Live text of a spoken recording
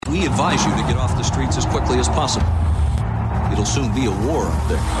We advise you to get off the streets as quickly as possible. It'll soon be a war up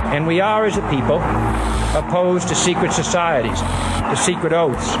there. And we are, as a people, opposed to secret societies, to secret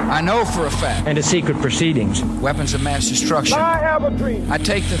oaths. I know for a fact. And to secret proceedings. Weapons of mass destruction. I have a dream. I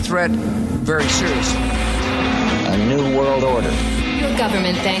take the threat very seriously. A new world order. Your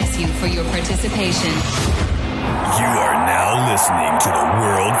government thanks you for your participation. You are now listening to the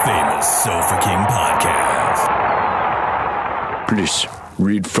world-famous Sofa King podcast. Please,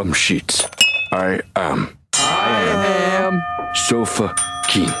 read from sheets. I am Sofa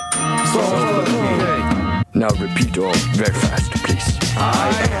King. Sofa King. Now repeat all very fast, please.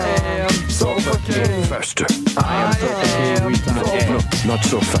 I am Sofa King. Faster. I am Sofa King. No, not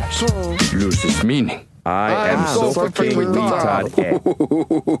so fast. Loses meaning. I am Sofa King retard.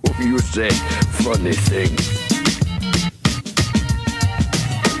 You say funny things.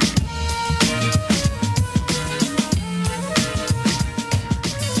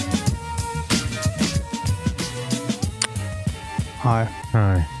 Hi.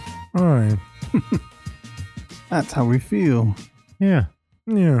 Hi. That's how we feel. Yeah.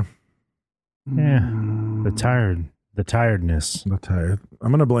 Yeah. The tiredness. I'm tired.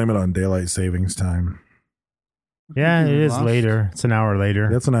 I'm going to blame it on daylight savings time. Yeah, it is Lost. later. It's an hour later.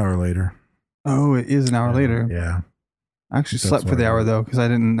 That's an hour later. Oh, it is an hour later. Yeah. I actually That's slept for the why. hour though because I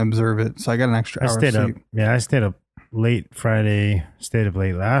didn't observe it, so I got an extra I hour stayed of up. sleep. Yeah, I stayed up late Friday. Stayed up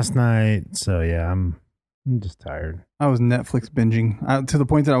late last night. So yeah, I'm just tired. I was Netflix binging to the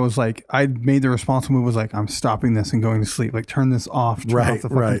point that I was like, I made the responsible move was like, I'm stopping this and going to sleep. Like, turn this off. Turn off the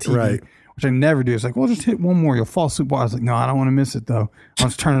fucking TV, which I never do. It's like, well, just hit one more. You'll fall asleep. Well, I was like, no, I don't want to miss it though. I'll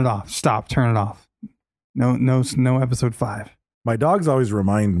just turn it off. Stop. Turn it off. No episode 5. My dogs always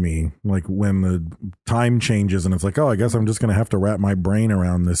remind me, like, when the time changes and it's like, oh, I guess I'm just going to have to wrap my brain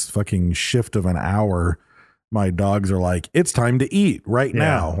around this fucking shift of an hour. My dogs are like, it's time to eat right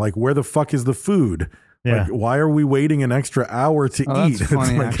now. Like, where the fuck is the food? Yeah. Like, why are we waiting an extra hour to eat? That's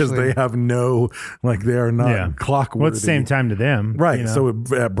funny, Because they have no, like, they are not clockworthy. Well, it's the same time to them. Right. You know?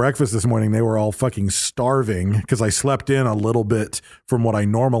 So at breakfast this morning, they were all fucking starving because I slept in a little bit from what I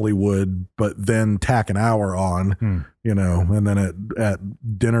normally would, but then tack an hour on, you know, and then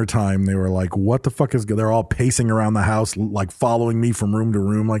at dinner time, they were like, what the fuck is, they're all pacing around the house, like following me from room to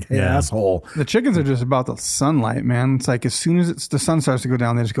room, like, hey, asshole. The chickens are just about the sunlight, man. It's like as soon as the sun starts to go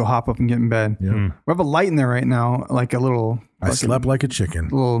down, they just go hop up and get in bed. Yeah. We have a light in there right now, like a little. I slept like a chicken.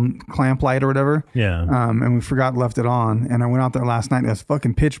 Little clamp light or whatever. Yeah. And we forgot left it on. And I went out there last night. It was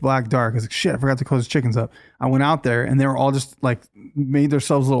fucking pitch black dark. I was like, shit, I forgot to close the chickens up. I went out there and they were all just like made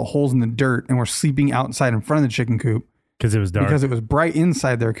themselves little holes in the dirt and were sleeping outside in front of the chicken coop. Because it was dark. Because it was bright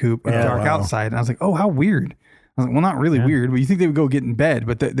inside their coop and dark outside. And I was like, oh, how weird. I was like, well, not really weird, but you think they would go get in bed,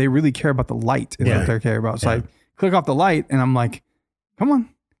 but they really care about the light is what they care about. So I click off the light and I'm like, come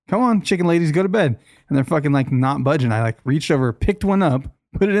on, chicken ladies, go to bed. And they're fucking like not budging. I like reached over, picked one up,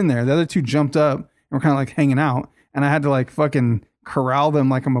 put it in there. The other two jumped up and were kind of like hanging out. And I had to like fucking corral them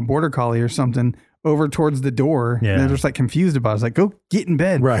like I'm a border collie or something over towards the door. Yeah. And they're just like confused about it. I was like, go get in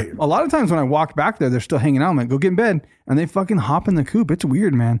bed. Right. A lot of times when I walk back there, they're still hanging out. I'm like, go get in bed. And they fucking hop in the coop. It's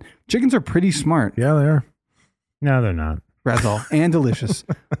weird, man. Chickens are pretty smart. Yeah, they are. No, they're not. That's all. And delicious.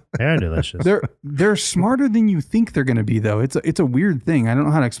 They're delicious. They're smarter than you think they're going to be, though. It's a weird thing. I don't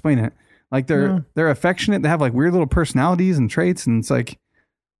know how to explain it. Like they're affectionate. They have like weird little personalities and traits, and it's like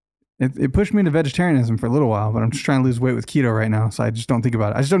it pushed me into vegetarianism for a little while. But I'm just trying to lose weight with keto right now, so I just don't think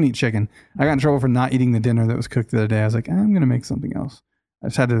about it. I just don't eat chicken. I got in trouble for not eating the dinner that was cooked the other day. I was like, I'm going to make something else. I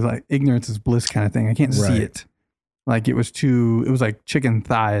just had to like ignorance is bliss kind of thing. I can't see it. Like it was like chicken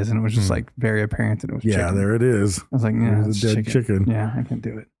thighs, and it was just like very apparent that it was chicken. Yeah, there it is. I was like, yeah, There's a dead chicken. Yeah, I can't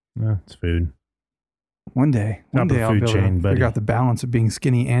do it. No, it's food. One day Top of I'll food be able chain, to buddy. figure out the balance of being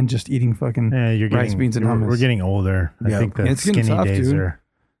skinny and just eating fucking rice, beans, and hummus. We're getting older. I think the It's getting skinny tough, days dude. are.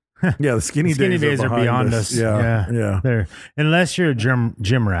 Yeah, the skinny days are behind beyond us. Yeah. They're, unless you're a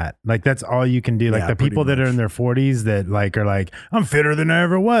gym rat, like that's all you can do. Like Yeah, the people pretty that are in their 40s that like are like, I'm fitter than I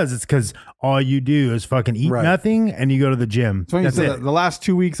ever was. It's because all you do is fucking eat nothing and you go to the gym. So That's it. the last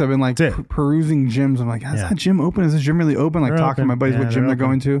 2 weeks I've been like perusing gyms. I'm like, is that gym open? Is this gym really open? Like They're talking to my buddies open. what Yeah, gym they're they're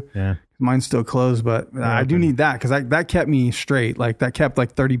going to. Yeah. Mine's still closed, but I do need that because that kept me straight. Like that kept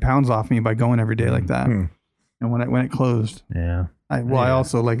like 30 pounds off me by going every day like that. And when it closed, Yeah. I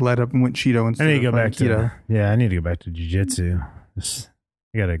also like let up and went Cheeto I instead need to of go back keto. I need to go back to jujitsu.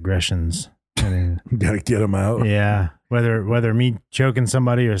 I got aggressions. Gotta get them out. Yeah. Whether me choking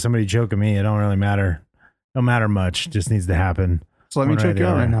somebody or somebody choking me, it don't really matter. Don't matter much. Just needs to happen. So let me choke you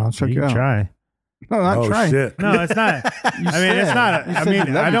out right now. Let's choke you out. Try. No, not Oh try. shit! No, it's not. I mean, it's said. not. You I said mean,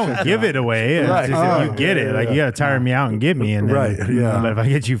 you love I your don't shit, give though. it away. It's Right. just if you get it, like you got to tire me out and get me, and then, Right, yeah. But if I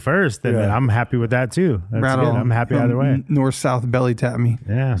get you first, then Yeah. I'm happy with that too. That's Rattle. good. I'm happy either way. North south belly tap me.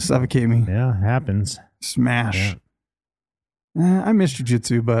 Yeah. Suffocate me. Yeah, happens. Smash. I miss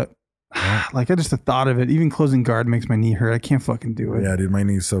jujitsu, but like I just the thought of it, even closing guard makes my knee hurt. I can't fucking do it. Yeah, dude, my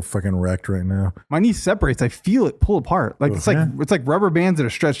knee's so fucking wrecked right now. My knee separates. I feel it pull apart. Like it's like rubber bands that are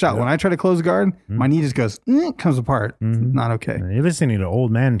stretched out. When I try to close guard, my knee just goes comes apart. It's not okay. You're listening to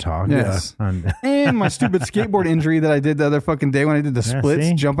old man talk. Yes. Yeah. And my stupid skateboard injury that I did the other fucking day when I did the splits,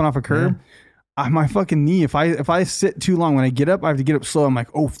 see? jumping off a curb. My fucking knee. If I sit too long, when I get up, I have to get up slow. I'm like,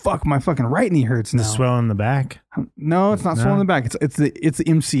 oh fuck, my fucking right knee hurts now. The swell in the back. No, it's not swollen in the back. It's the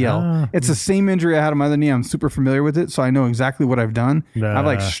MCL. It's the same injury I had on my other knee. I'm super familiar with it, so I know exactly what I've done. I've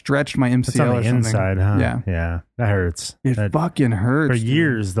like stretched my MCL It's on or the something. inside, huh? Yeah, Yeah. That hurts. it That- fucking hurts for dude.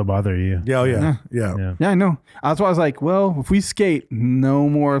 years, they'll bother you. Yeah, yeah. Yeah, I know. That's why I was like, well, if we skate, no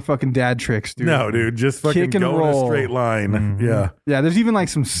more fucking dad tricks, dude. No, dude, just fucking Kick and go in a roll. straight line. Yeah. Yeah, there's even like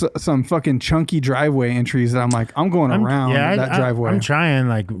some fucking chunky driveway entries that I'm like, I'm going around that driveway. I'm trying,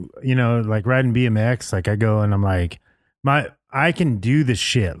 like, like riding BMX. Like I go and I'm like, I can do this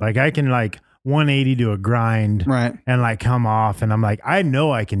shit. Like I can like 180 to a grind, Right. and like come off, and I'm like, I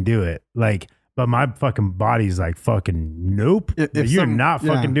know I can do it. Like, but my fucking body's like, fucking nope. If You're some- not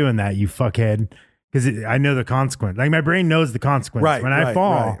fucking yeah. doing that, you fuckhead. Because I know the consequence. Like my brain knows the consequence. Right, When I right,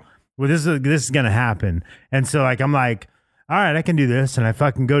 fall, right. well, this is gonna happen. And so like I'm like, all right, I can do this, and I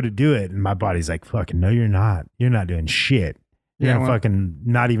fucking go to do it, and my body's like, fucking no, you're not. You're not doing shit. You're Yeah, gonna well- fucking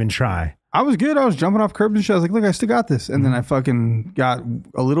not even try. I was good. I was jumping off curbs and shit. I was like, look, I still got this. And then I fucking got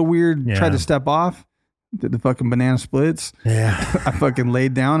a little weird, Yeah. tried to step off, did the fucking banana splits. Yeah. I fucking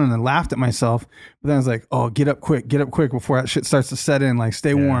laid down and then laughed at myself. But then I was like, oh, get up quick before that shit starts to set in. Like,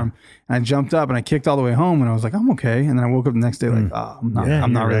 stay warm. And I jumped up and I kicked all the way home and I was like, I'm okay. And then I woke up the next day like, oh, I'm not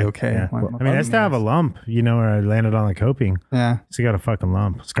you're really right. okay. Yeah. My I mean, I still have a lump, where I landed on the coping. Yeah. So you got a fucking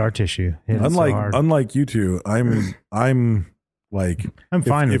lump, scar tissue. Hit it so hard. Unlike you two, I'm like I'm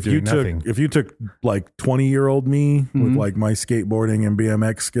fine if with you doing nothing. if you took like 20-year-old me with like my skateboarding and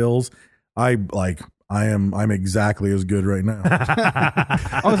BMX skills, I'm exactly as good right now.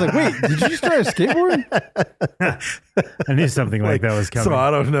 I was like, wait, did you just try a skateboard? I knew something like that was coming. So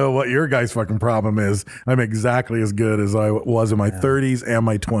I don't know what your guys' fucking problem is. I'm exactly as good as I was in my 30s and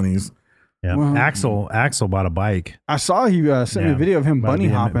my 20s. Yeah. Well- Axel bought a bike. I saw he sent me a video of him Bought a bunny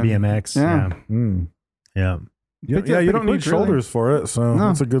hopping. BMX. Yeah. Yeah. Yeah, Picked it yeah, up you pretty don't need quick, really. shoulders for it, so No.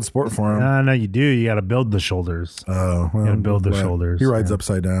 it's a good sport for him. No, you do. You got to build the shoulders. Oh, well, gotta build the glad. shoulders. He rides Yeah.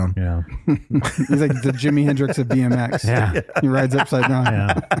 upside down. Yeah. He's like the Jimi Hendrix of BMX. Yeah. He rides upside down.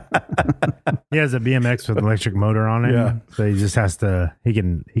 Yeah. He has a BMX with an electric motor on it. Yeah. So he just has to, he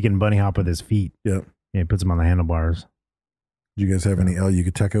can bunny hop with his feet. Yep. Yeah, he puts them on the handlebars. Do you guys have any El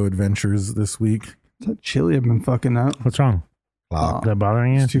Yucateco adventures this week? Is that chili I've been fucking up? What's wrong? Is that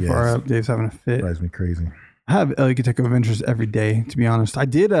bothering you? It's too far Yes. up. Dave's having a fit. Drives me crazy. I have El Yucateco adventures every day, to be honest. I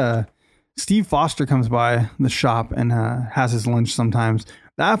did Steve Foster comes by the shop and has his lunch sometimes.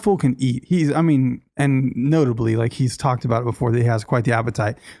 That fool can eat. And notably, like he's talked about it before, that he has quite the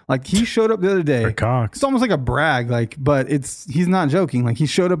appetite. Like he showed up the other day. For cocks. It's almost like a brag, but he's not joking. Like he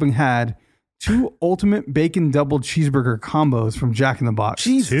showed up and had 2 ultimate bacon double cheeseburger combos from Jack in the Box.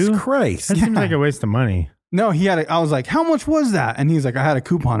 Jesus Two? Christ. That seems like a waste of money. No, I was like, how much was that? And he's like, I had a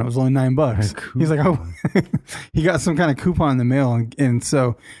coupon. It was only $9. He's like, oh, he got some kind of coupon in the mail. And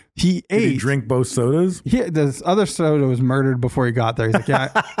so he ate. Did he drink both sodas? This other soda was murdered before he got there. He's like,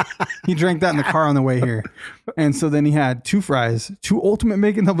 yeah, he drank that in the car on the way here. And so then he had 2 fries, 2 ultimate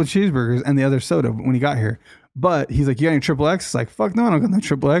bacon double cheeseburgers, and the other soda when he got here. But he's like, you got any triple X? It's like, fuck no, I don't got no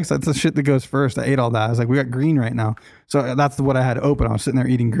triple X. That's the shit that goes first. I ate all that. I was like, we got green right now. So that's what I had open. I was sitting there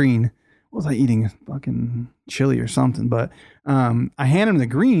eating green. What was I eating? Fucking chili or something. But I hand him the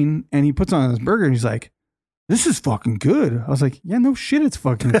green and he puts on his burger and he's like, this is fucking good. I was like, yeah, no shit, it's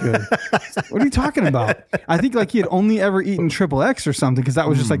fucking good. What are you talking about? I think like he had only ever eaten triple X or something because that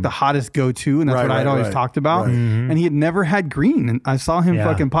was just like the hottest go-to and that's Right, what I'd right, always right. talked about. Right. And he had never had green. And I saw him Yeah.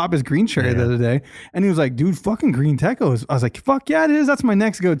 fucking pop his green cherry the other day and he was like, dude, fucking green tacos. I was like, fuck yeah, it is. That's my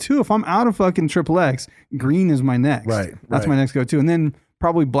next go-to. If I'm out of fucking triple X, green is my next. Right, That's right. my next go-to. And then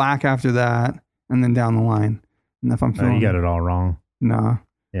probably black after that and then down the line. And if I'm Oh, feeling, you got it all wrong. Nah.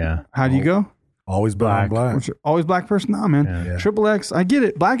 Yeah. How do you go? Always black. black. What's your- always black person? Nah, man. Yeah. Triple X, I get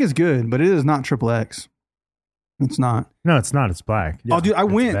it. Black is good, but it is not triple X. It's not. No, it's not. It's black. Oh, dude, I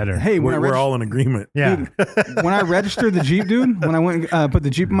It's went. better. Hey, when We're all in agreement. Yeah. when I registered the Jeep, dude, when I went put the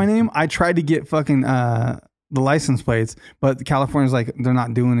Jeep in my name, I tried to get fucking the license plates, but California's like, they're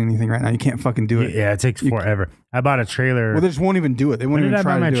not doing anything right now. You can't fucking do it. Yeah, it takes forever. I bought a trailer. Well, they just won't even do it. They won't When even did I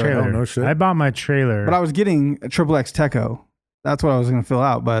try buy to my do trailer? it. Oh, no shit. I bought my trailer. But I was getting a XXX Teco. That's what I was going to fill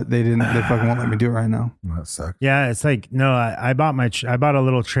out, but they didn't. They fucking won't let me do it right now. That sucks. Yeah, it's like no. I bought I bought a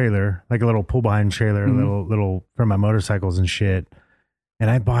little trailer, like a little pull behind trailer, little for my motorcycles and shit. And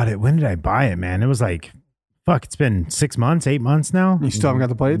I bought it. When did I buy it, man? It was like, fuck. It's been 6 months, 8 months now. You still haven't got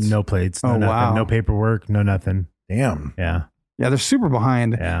the plates? No plates. No Oh, nothing. wow. No paperwork. No nothing. Damn. Yeah. Yeah, they're super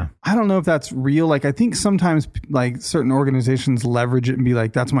behind. Yeah. I don't know if that's real. Like, I think sometimes like certain organizations leverage it and be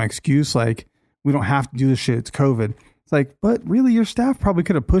like, that's my excuse. Like, we don't have to do this shit. It's COVID. It's like, but really, your staff probably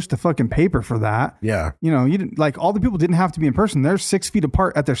could have pushed the fucking paper for that. Yeah. You know, you didn't like all the people didn't have to be in person. They're 6 feet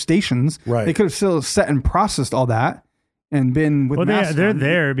apart at their stations. Right. They could have still set and processed all that and been with Well, masks they're on.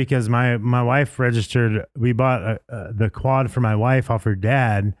 there because my wife registered. We bought the quad for my wife off her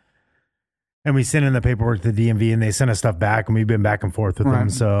dad, and we sent in the paperwork to the DMV, and they sent us stuff back, and we've been back and forth with them.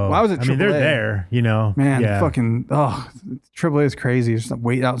 Right. So Well, I was at mean, they're AAA. there. You know, Man, yeah. fucking, AAA is crazy. Just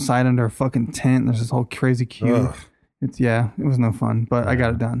wait outside under a fucking tent. There's this whole crazy queue. Ugh. It was no fun, but I got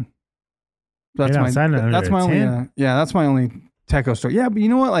it done. That's Wait my, outside under that's a my only, tent? that's my only Teco story. Yeah, but you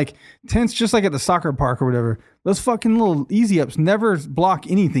know what? Like tents, just like at the soccer park or whatever, those fucking little easy ups never block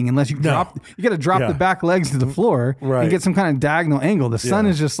anything unless you drop, you got to drop Yeah. the back legs to the floor Right. and get some kind of diagonal angle. The sun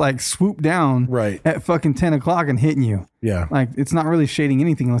Yeah. is just like swoop down Right. at fucking 10 o'clock and hitting you. Yeah. Like it's not really shading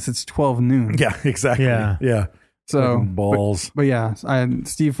anything unless it's 12 noon. Yeah, exactly. Yeah. Yeah. So Fucking balls. But yeah,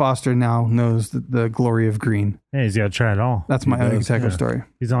 Steve Foster now knows the glory of green. Hey, he's got to try it all. That's my other does, Teco yeah. story.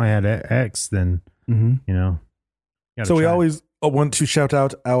 He's only had X, then you know. gotta So we try. always want to shout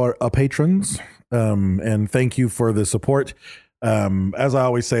out our patrons and thank you for the support. As I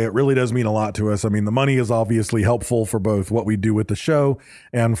always say, it really does mean a lot to us. I mean, the money is obviously helpful for both what we do with the show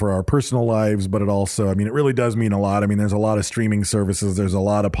and for our personal lives, but it also, I mean, it really does mean a lot. I mean, there's a lot of streaming services. There's a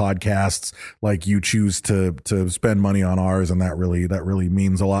lot of podcasts, like you choose to spend money on ours. And that really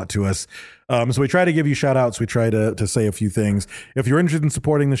means a lot to us. So we try to give you shout outs. We try to say a few things. If you're interested in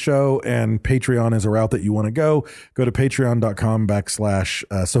supporting the show and Patreon is a route that you want to go to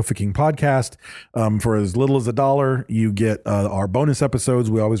patreon.com/Sofa King Podcast. For as little as $1, you get our bonus episodes.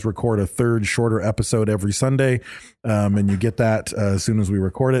 We always record a third shorter episode every Sunday. And you get that as soon as we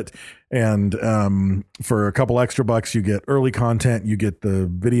record it. And for a couple extra bucks, you get early content. You get the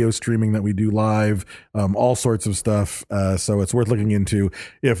video streaming that we do live, all sorts of stuff. So it's worth looking into.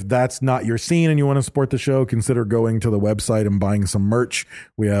 If that's not your scene and you want to support the show, consider going to the website and buying some merch.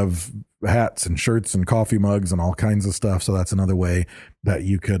 We have hats and shirts and coffee mugs and all kinds of stuff. So that's another way that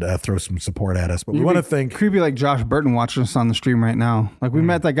you could throw some support at us. But we You'd want to be thank. creepy like Josh Burton watching us on the stream right now. Like we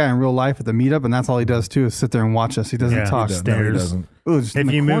met that guy in real life at the meetup, and that's all he does too is sit there and watch us. He doesn't Yeah, talk. he does. No, he Stairs. doesn't. Ooh, just in If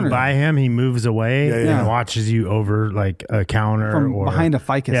the you corner. move by him, he moves away Yeah. and watches you over like a counter From or behind a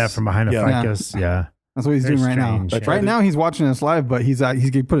ficus. Yeah, from behind a Yeah. ficus. Yeah. That's what he's Very doing right now. strange, Right yeah. now he's watching us live, but he's going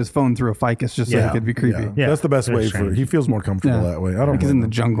to put his phone through a ficus just so Yeah. he could be creepy. Yeah. Yeah. That's the best Very way strange. he feels more comfortable that way. I don't Like he's in blame the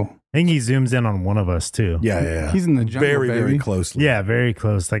him. jungle. I think he zooms in on one of us too. Yeah. He's in the jungle, very, very baby. closely. Yeah, very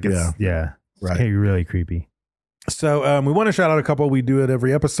close. Like it's It's Right. really creepy. So we want to shout out a couple. We do it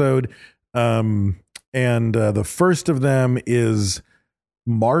every episode. And the first of them is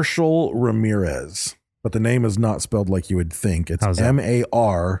Marshall Ramirez, but the name is not spelled like you would think. It's How's that?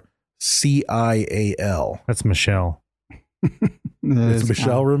 Marcial. That's Michelle. It's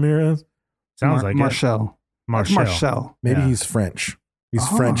Michelle Ramirez. Sounds like Marshall. Marshall. Marshall. Maybe Yeah. he's French. He's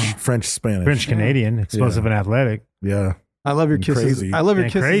Oh. French Spanish. French Canadian, explosive and athletic. Yeah. I love your And kisses. crazy. I love your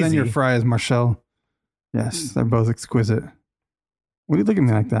And kisses and crazy. your fries, Marshall. Yes, they're both exquisite. What do you look at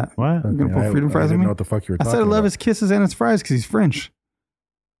me like that? What? You gonna pull freedom I fries didn't on me? know what the fuck you were I talking said I love about. his kisses and his fries because he's French.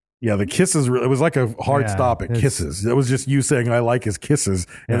 Yeah, the kisses. It was like a hard Yeah, stop at it's- kisses. It was just you saying I like his kisses,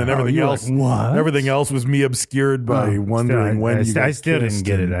 and then Yeah. everything you were else. like, what? Everything else was me obscured by wondering when you. I guys still didn't kissed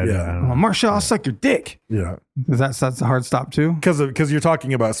get it. and- I don't yeah, know. Oh, Marshall, I'll suck your dick. yeah. That's a hard stop too. Because you're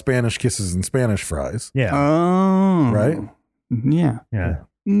talking about Spanish kisses and Spanish fries, Yeah. Oh, right? Yeah. yeah.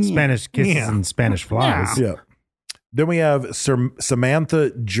 Spanish kisses Yeah. and Spanish flies. Yeah. Then we have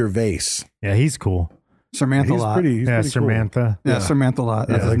Samantha Gervais. Yeah, he's cool. Samantha He's lot. pretty. He's Yeah, pretty cool. Samantha. Yeah, Samantha lot.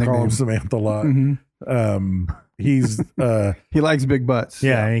 Yeah, That's they his call him nickname. Samantha a lot. Mhm. He's He likes big butts.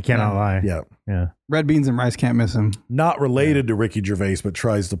 Yeah, and he cannot lie. yeah, Yeah. Red beans and rice can't miss him. not related to Ricky Gervais, but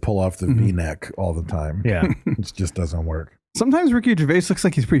tries to pull off the V-neck all the time. Yeah. It just doesn't work. Sometimes Ricky Gervais looks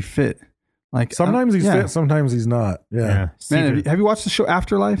like he's pretty fit. Like Sometimes he's yeah. fit, sometimes he's not. Yeah. Yeah. Man, have you watched the show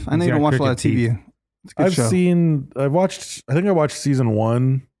Afterlife? I know He's you don't got watch a lot of crooked TV. teeth. It's a good show. I think I watched season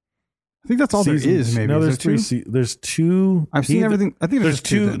 1. I think that's all there is. Maybe No, Is there's there three. two? There's two. I've seen everything. I think there's just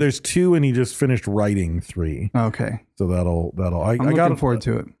two. two. There's two, and he just finished writing 3. Okay. So that'll. I I'm looking forward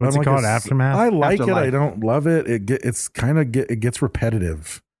to it. What's it called? Aftermath? I like it. Afterlife. I don't love it. It gets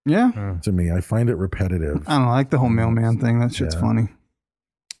repetitive Yeah. to me. I find it repetitive. I don't like the whole mailman thing. That shit's funny.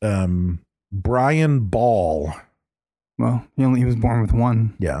 Brian Ball. Well, he was born with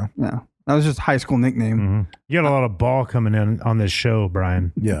one. Yeah. Yeah. That was just high school nickname. Mhm. You got a lot of ball coming in on this show,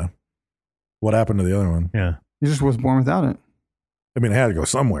 Brian. Yeah. What happened to the other one? Yeah. He just was born without it. I mean, it had to go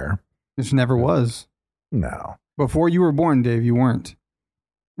somewhere. It just never was. No. Before you were born, Dave, you weren't.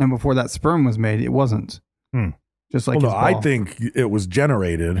 And before that sperm was made, it wasn't. Just like well, his no, I ball. think it was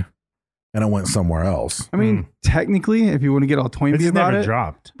generated and it went somewhere else. I mean, technically, if you want to get all Toynbee It's about never it,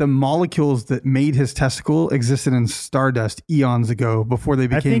 dropped. the molecules that made his testicle existed in stardust eons ago before they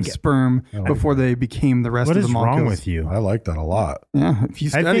became think- sperm, before they became the rest What of is the molecules. wrong with you? I like that a lot. Yeah, if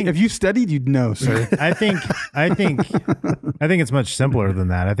you studied, you'd know, sir. I think it's much simpler than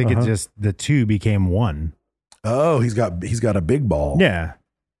that. I think it's just the two became one. Oh, he's got a big ball. Yeah.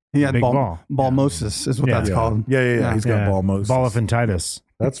 He had Big ball. balmosis, is what Yeah. that's Yeah. called. Yeah. He's got balmosis. Balophantitis.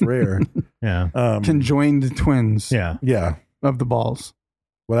 That's rare. Yeah. Conjoined twins Yeah. Yeah. of the balls.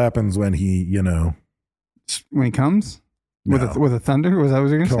 What happens when he, When he comes with a thunder, was that what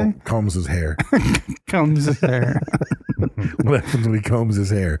you were going to say? combs his hair? Comes his hair. What happens when he combs his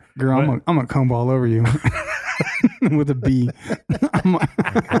hair? Girl, I'm gonna comb all over you with a B.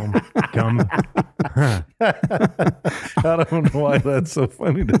 Come. I don't know why that's so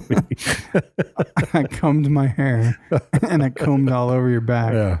funny to me. I combed my hair and I combed all over your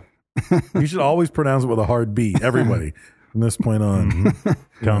back. Yeah. You should always pronounce it with a hard B. Everybody from this point on.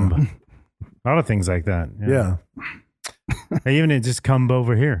 Come. A lot of things like that. Yeah. Hey, even it just come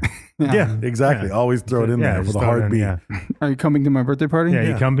over here. Yeah, exactly. Yeah. Always throw it in there just with a throw it hard in, B. Yeah. Are you coming to my birthday party? Yeah,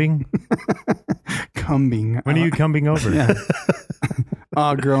 you coming? Combing. When are you coming over? Yeah.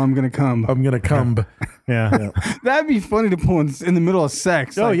 Oh, girl, I'm gonna come. I'm going to come. Yeah. That'd be funny to pull in the middle of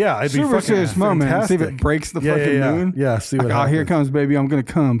sex. Oh, yeah, it'd be super fucking serious moment. And see if it fantastic. breaks the Yeah, fucking yeah. moon. Yeah, see what Like, oh, here it happens. comes, baby. I'm gonna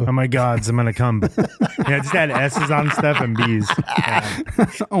come. Oh my gods, I'm gonna come. Yeah, just add S's on stuff and B's. Yeah.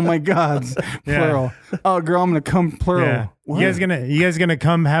 Oh my God, plural. Oh, girl, I'm gonna come plural. Yeah. What? You guys gonna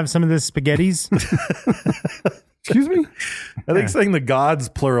come have some of this spaghettis? Excuse me? I think saying the gods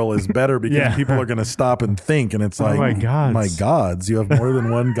plural is better because Yeah. people are going to stop and think, and it's like, my gods. my gods, you have more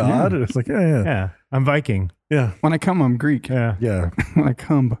than one god? And it's like, yeah. Yeah. I'm Viking. Yeah. When I come, I'm Greek. Yeah. Yeah. When I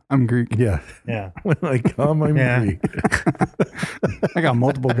come, I'm Greek. Yeah. Yeah. When I come, I'm Yeah. Greek. I got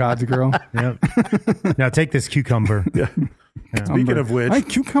multiple gods, girl. Yep. Now take this cucumber. Yeah. Speaking of which, My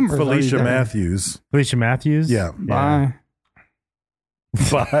cucumbers Felicia already there. Matthews. Felicia Matthews? Yeah. Bye.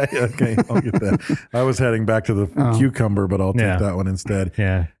 Bye. Okay, I'll get that. I was heading back to the cucumber, but I'll take Yeah. that one instead.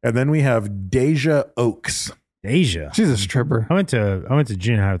 Yeah. And then we have Deja Oaks. Deja. She's a stripper. I went to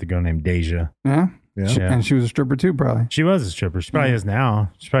junior high with a girl named Deja. Yeah? Yeah. Yeah. And she was a stripper too, probably. She was a stripper. She probably is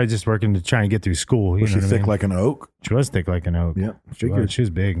now. She's probably just working to try and get through school. You Was know she what I thick mean? like an oak? She was thick like an oak. Yeah, She figured. was. She was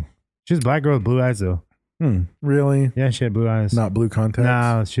big. She was a black girl with blue eyes though. Really? Yeah, she had blue eyes. Not blue contacts?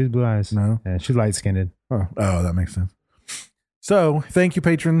 No, she was blue eyes. No? Yeah, she's light skinned. Oh, that makes sense. So, thank you,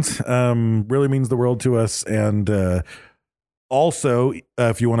 patrons. Really means the world to us. And also,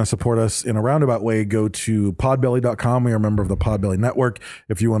 if you want to support us in a roundabout way, go to podbelly.com. We are a member of the Podbelly Network.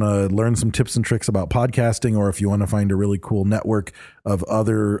 If you want to learn some tips and tricks about podcasting, or if you want to find a really cool network of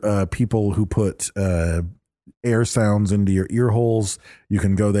other people who put air sounds into your ear holes, you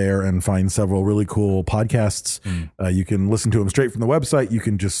can go there and find several really cool podcasts. You can listen to them straight from the website. You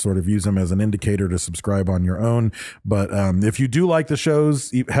can just sort of use them as an indicator to subscribe on your own. But if you do like the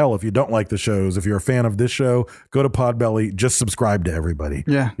shows, hell, if you don't like the shows, if you're a fan of this show, go to Podbelly, just subscribe to everybody.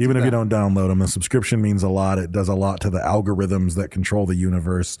 Yeah, Even if you don't download them, the subscription means a lot. It does a lot to the algorithms that control the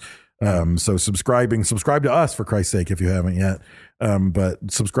universe. So subscribe to us, for Christ's sake, if you haven't yet.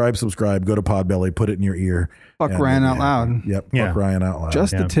 But subscribe, go to Podbelly, put it in your ear. Fuck and Ryan you'll out be loud. happy. Yep. Yeah. Fuck Ryan out loud.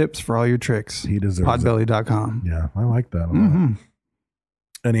 Just the tips for all your tricks. He deserves Podbelly.com. Yeah. I like that a lot.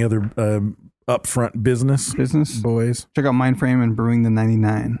 Any other upfront business? Boys? Check out Mindframe and Brewing the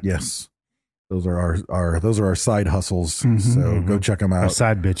 99. Yes. Those are our side hustles. So go check them Our out.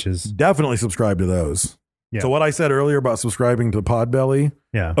 side bitches. Definitely subscribe to those. Yeah. So what I said earlier about subscribing to Podbelly,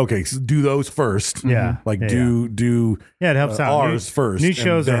 Yeah. okay, so do those first. Yeah. Like Yeah, do Yeah, it helps out. ours first. New and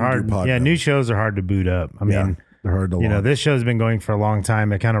shows then are do hard. Yeah, Podbelly. new shows are hard to boot up. I mean, they're hard to you know, launch. this show's been going for a long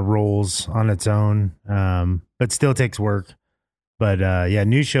time. It kind of rolls on its own, but still takes work. But yeah,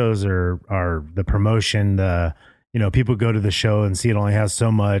 new shows are the promotion. People go to the show and see it only has so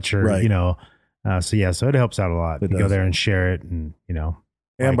much, or Right. so it helps out a lot. You go does. there and share it, and And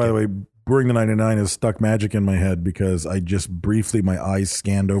like by it. the way, Bring the 99 has stuck magic in my head because I just briefly, my eyes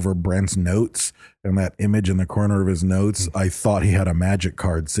scanned over Brent's notes, and that image in the corner of his notes, I thought he had a magic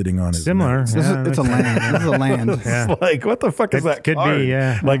card sitting on his Similar. notes. It's a land. This is a land. Yeah. It's like, what the fuck is that Could card? be,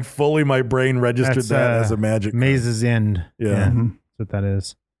 yeah. Like fully my brain registered That's, that as a magic card. Maze's End. Yeah. That's what that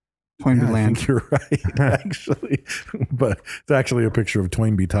is. Toynbee I land. think you're right, actually. But it's actually a picture of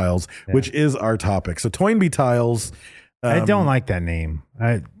Toynbee Tiles, which is our topic. So Toynbee Tiles. I don't like that name.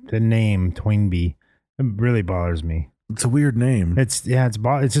 The name Toynbee. It really bothers me. It's a weird name. It's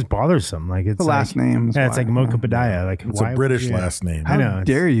just bothersome. Like it's The last like, name is Yeah, it's why. like Mocha Badiah. Like It's why a would British you- last name. I know. How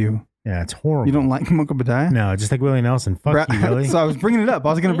dare you? Yeah, it's horrible. You don't like Mocha Badiah? No, just like Willie Nelson. Fuck you, Willie. So I was bringing it up. I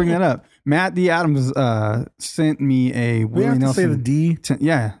was going to bring that up. Matt D. Adams sent me a We Willie have to Nelson. say the D.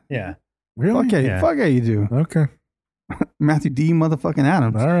 Yeah. yeah. Really? Fuck yeah, Yeah. fuck yeah, you do. Okay. Matthew D. motherfucking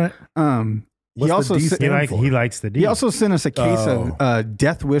Adams. All right. He What's the also D sent, stand for? He likes the D. he also sent us a case Oh. of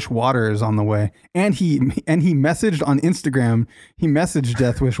Death Wish water is on the way, and he messaged on Instagram. He messaged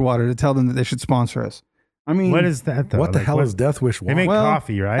Death Wish water to tell them that they should sponsor us. I mean, What is that though? What the Like, hell is Death Wish They water? make well,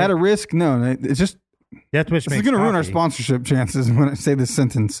 coffee, right? At a risk, no, it's just Death Wish this is makes going to ruin our coffee. sponsorship chances when I say this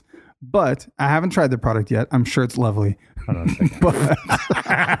sentence. But I haven't tried the product yet. I'm sure it's lovely. Hold on a second.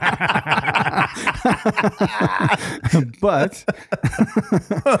 But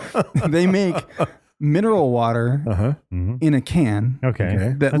they make mineral water in a can Okay. Okay.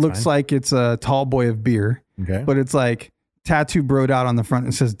 that That's looks fine. like it's a tall boy of beer. Okay. But it's like tattoo broed out on the front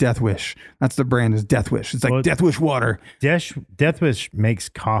and says Death Wish. That's the brand is Death Wish. It's like Well, Death Wish water. Death Wish makes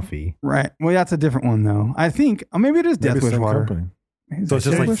coffee. Right. Well, that's a different one though. I think maybe it is Maybe Death Wish same water. company. Is So it it's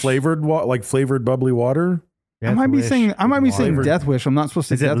just Death like Wish? flavored bubbly water. I might be saying water. Death Wish. I'm not supposed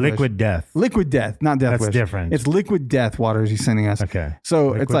to Is say it Death Liquid Wish. Death? Liquid Death, not Death That's Wish. different. It's Liquid Death waters he's sending us. Okay. So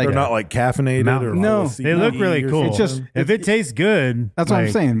Liquid it's like They're not like caffeinated or No. LSD They look really or cool. It's just- something? if it tastes good, that's what I'm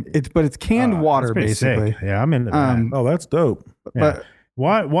like, saying. It's canned water that's pretty sick. basically. Yeah, I'm into that. Oh, that's dope. Yeah. But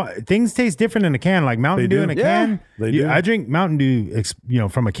What things taste different in a can, like Mountain They Dew do. in a Yeah. can. They do. I drink Mountain Dew,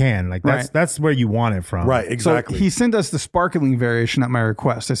 from a can. Like Right. that's where you want it from. Right, exactly. So he sent us the sparkling variation at my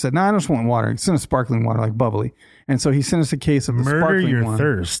request. I said, no, I just want water. He sent us sparkling water, like bubbly. And so he sent us a case of the Murder sparkling your one.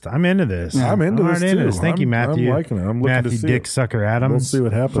 thirst. I'm into this. Yeah. I'm into All this right, too. Thank you, Matthew. I'm liking it. I'm looking Matthew to see Dick it. Sucker Adams. We'll see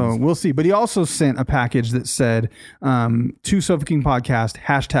what happens. So we'll see. But he also sent a package that said to Sofa King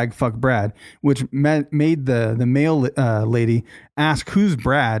Podcast, #fuck Brad, which made the mail lady ask who's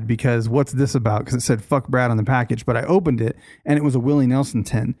Brad, because what's this about? Because it said fuck Brad on the package. But I opened it and it was a Willie Nelson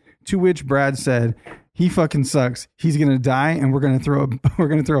tin, to which Brad said, he fucking sucks. He's gonna die, and we're gonna throw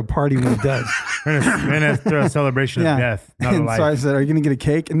a party when he does. We're gonna throw a celebration of death, not a And life. so I said, "Are you gonna get a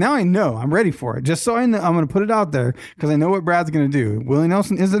cake?" And now I know I'm ready for it. Just so I know, I'm gonna put it out there because I know what Brad's gonna do. Willie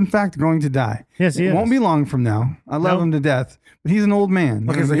Nelson is in fact going to die. Yes, he it is. won't be long from now. I love Nope. him to death, but he's an old man.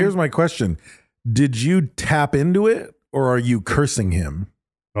 Okay, so here's my question. Did you tap into it or are you cursing him?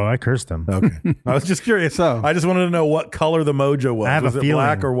 Oh, I cursed him. Okay. I was just curious. So- I just wanted to know what color the mojo was. I have was a it feeling.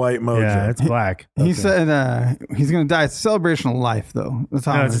 black or white mojo? Yeah, it's black. He said he's gonna die. It's a celebration of life, though. That's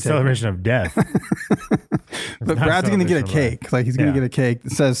how No, I'm it's a gonna take it. celebration of death. But not Brad's gonna get a celebration of life. cake. Like he's gonna Yeah. get a cake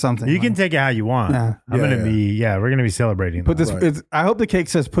that says something. You can like, take it how you want. Yeah. We're gonna be celebrating. put that. this. Right. It's, I hope the cake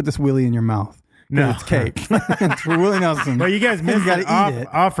says "Put this Willie in your mouth." 'Cause No. it's cake. It's for Willie Nelson. Well, you guys missed got it to off, eat it.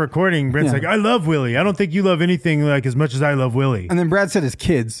 off recording. Brent's Yeah. like, I love Willie. I don't think you love anything like as much as I love Willie. And then Brad said his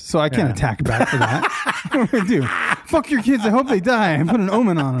kids, so I can't Yeah. attack back for that. What am I gonna do? Fuck your kids. I hope they die and put an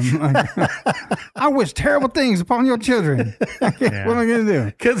omen on them. Like, I wish terrible things upon your children. What am I gonna do?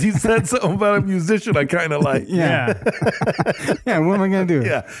 Because he said something about a musician I kind of like. Yeah. Yeah. What am I gonna do?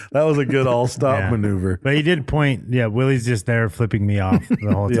 Yeah, that was a good all-stop Yeah. maneuver. But he did point. Yeah, Willie's just there flipping me off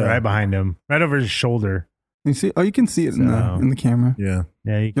the whole time, Yeah. right behind him, right over his shoulder. You see? Oh, you can see it in the camera. Yeah.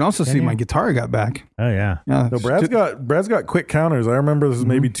 Yeah, You can also see my guitar got back. Oh yeah. Yeah. So Brad's got quick counters. I remember this was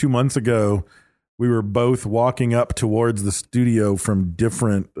maybe 2 months ago. We were both walking up towards the studio from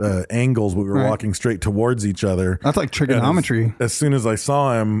different angles, but we were Right. walking straight towards each other. That's like trigonometry. As soon as I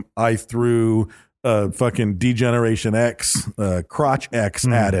saw him, I threw fucking Degeneration X, crotch X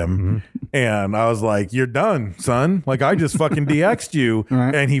at him. And I was like, you're done, son. Like, I just fucking DX'd you.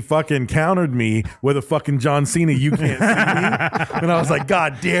 Right. And he fucking countered me with a fucking John Cena, you can't see me. And I was like,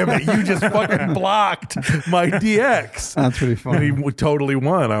 God damn it. You just fucking blocked my DX. That's pretty And funny. he totally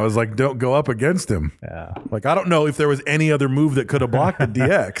won. I was like, don't go up against him. Yeah. Like, I don't know if there was any other move that could have blocked the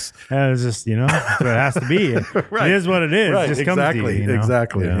DX. Yeah, it's just that's what it has to be. Right. It is what it is. Right, It just comes to exactly, you, you know?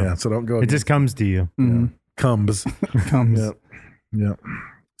 exactly. Yeah, so don't go It just comes to you. comes. Comes. Yep. Yep.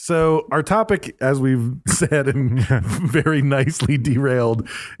 So our topic, as we've said and very nicely derailed,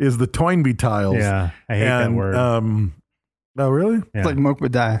 is the Toynbee tiles. Yeah, I hate that word. Oh, really? Yeah. It's like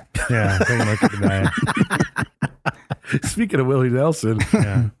Mokbadai. Yeah, I think Mocha Badai. Speaking of Willie Nelson,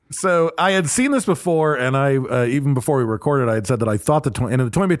 Yeah. so I had seen this before, and I even before we recorded, I had said that I thought the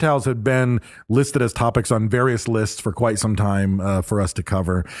Toynbee Tales had been listed as topics on various lists for quite some time for us to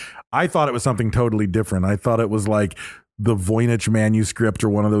cover. I thought it was something totally different. I thought it was like the Voynich manuscript or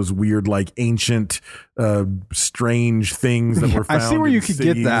one of those weird, like ancient, strange things that were I found. see where in you could get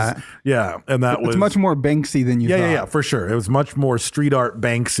cities. that. Yeah, and that was It's much more Banksy than you thought. yeah, for sure. It was much more street art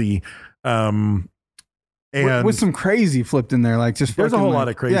Banksy. And With some crazy flipped in there, like just there's a fucking, whole like, lot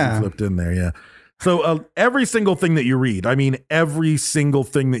of crazy yeah. flipped in there, yeah. So every single thing that you read, I mean, every single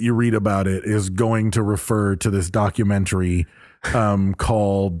thing that you read about it is going to refer to this documentary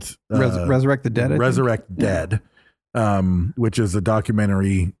called Resurrect the Dead. I think. Resurrect Dead, which is a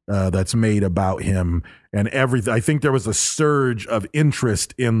documentary that's made about him and everything. I think there was a surge of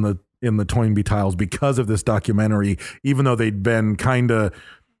interest in the Toynbee Tiles because of this documentary, even though they'd been kind of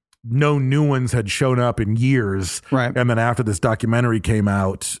no new ones had shown up in years. Right. And then after this documentary came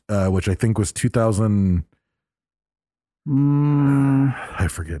out, which I think was 2000, I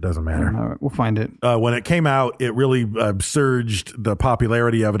forget, it doesn't matter. All right, we'll find it. When it came out, it really surged the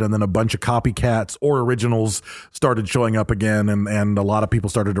popularity of it, and then a bunch of copycats or originals started showing up again, and a lot of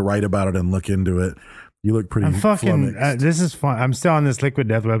people started to write about it and look into it. You look pretty I'm fucking. flummoxed. This is fun. I'm still on this Liquid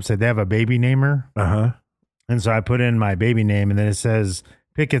Death website. They have a baby namer, and so I put in my baby name, and then it says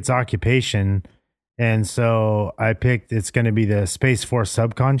pick its occupation, and so I picked. It's going to be the Space Force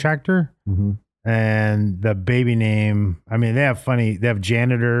subcontractor, and the baby name. I mean, they have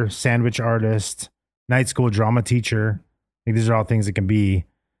janitor, sandwich artist, night school drama teacher. I think these are all things it can be.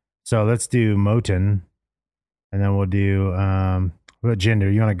 So let's do Moten, and then we'll do what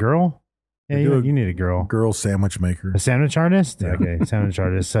gender? You want a girl? Yeah, you need a girl. Girl sandwich maker. A sandwich artist? Yeah. Okay, sandwich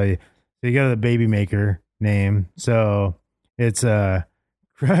artist. So you go to the baby maker name. So it's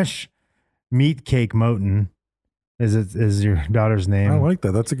Crush Meat Cake Moten is your daughter's name. I like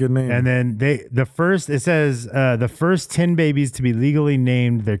that. That's a good name. And then it says the first 10 babies to be legally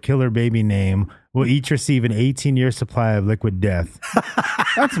named their killer baby name will each receive an 18-year supply of Liquid Death.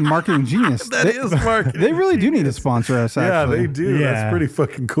 That's marketing genius. That is marketing. They really do need to sponsor us. Yeah, Actually. they do. Yeah. That's pretty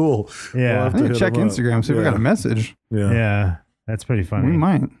fucking cool. Yeah. We'll have I to need to hit check them up. Instagram, see if we got a message. Yeah. Yeah, that's pretty funny. We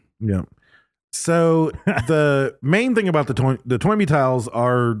might. Yeah. So the main thing about the Toynbee Tiles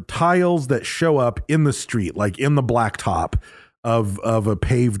are tiles that show up in the street, like in the blacktop of a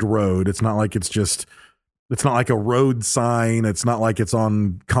paved road. It's not like it's not like a road sign. It's not like it's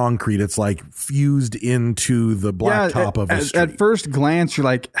on concrete. It's like fused into the blacktop of a street. At first glance, you're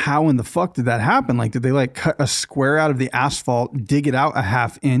like, how in the fuck did that happen? Like, did they like cut a square out of the asphalt, dig it out a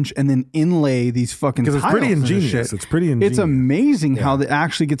half inch, and then inlay these fucking tiles? Because it's pretty into this ingenious. shit? It's pretty ingenious. It's amazing how that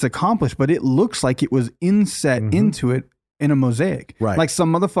actually gets accomplished, but it looks like it was inset into it in a mosaic. Right. Like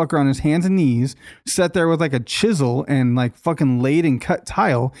some motherfucker on his hands and knees sat there with like a chisel and like fucking laid and cut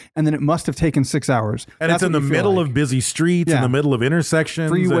tile, and then it must have taken 6 hours. And That's it's in what the you feel middle like. of busy streets, in Yeah. the middle of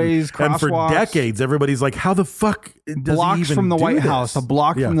intersections, Freeways, and for crosswalks. decades, everybody's like, "How the fuck does he blocks even from the do White this?" House, a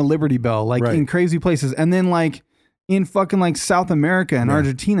block Yeah. from the Liberty Bell, like Right. in crazy places. And then like in fucking like South America and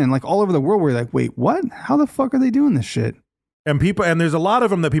Argentina and like all over the world, where you're like, wait, what? How the fuck are they doing this shit? And there's a lot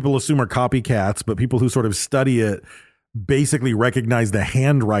of them that people assume are copycats, but people who sort of study it basically recognize the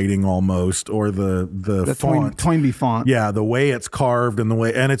handwriting almost, or the font. Toynbee font. Yeah, the way it's carved and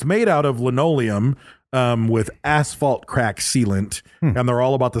it's made out of linoleum with asphalt crack sealant, and they're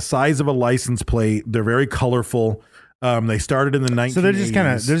all about the size of a license plate. They're very colorful. They started in the 1980s. So they're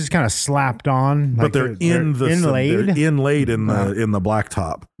just kind of slapped on, but they're inlaid. They're inlaid in the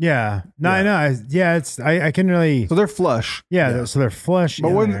blacktop. Yeah, no, I know. Yeah, it's I can really. So they're flush. Yeah, so they're flush. But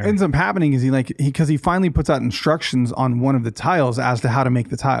in what there. ends up happening is because he finally puts out instructions on one of the tiles as to how to make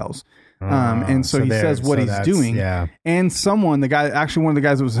the tiles. And so he says what he's doing. Yeah. And one of the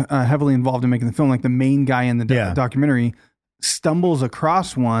guys that was heavily involved in making the film, like the main guy in the documentary, stumbles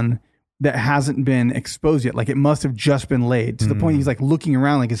across one that hasn't been exposed yet. Like it must have just been laid to the point he's like looking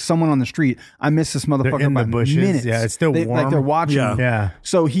around, like, is someone on the street? I missed this motherfucker in by the bushes. minutes. Yeah, it's still Like warm. they're watching. Yeah.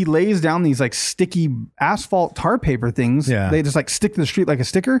 So he lays down these like sticky asphalt tar paper things. Yeah. They just like stick to the street like a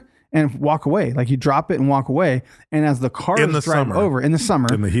sticker and walk away. Like you drop it and walk away. And as the cars In the drive summer. over in the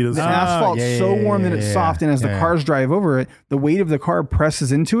summer, In the heat of the summer. asphalt's so warm that it's soft. And as the cars drive over it, the weight of the car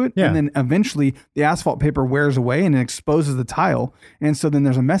presses into it. Yeah. And then eventually the asphalt paper wears away and it exposes the tile. And so then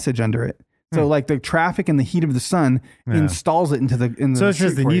there's a message under it. So like the traffic and the heat of the sun installs it into the So it's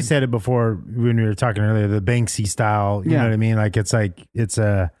just, street and for you said it before when we were talking earlier, the Banksy style. You know what I mean? Like it's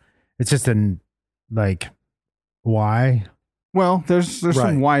just why? Well, there's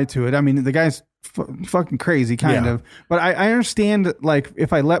some why to it. I mean, the guy's fucking crazy, kind Yeah. of. But I understand, like,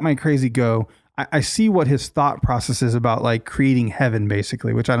 if I let my crazy go, I see what his thought process is about, like, creating heaven,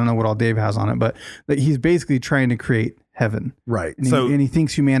 basically, which I don't know what all Dave has on it, but that he's basically trying to create heaven. Right. And, So- and he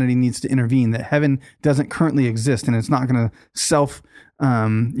thinks humanity needs to intervene, that heaven doesn't currently exist and it's not going to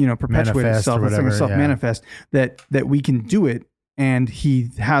perpetuate Manifest itself. or It's not going whatever, to self-manifest, that we can do it. And he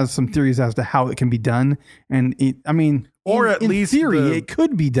has some theories as to how it can be done. And Or at in least theory, the- it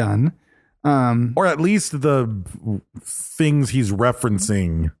could be done. Or at least the things he's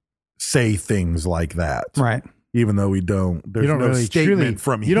referencing say things like that. Right. Even though we don't, there's You don't no really statement truly-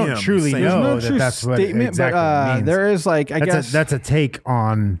 from you him. don't truly saying- know There's no true that's what statement, exactly but means. there is, like, I guess that's a take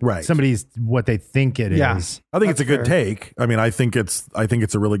on Right. somebody's what they think it is. Yeah. I think it's a That's good fair. take. I mean, I think it's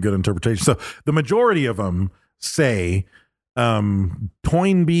a really good interpretation. So the majority of them say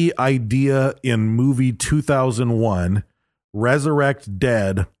Toynbee idea in movie 2001, resurrect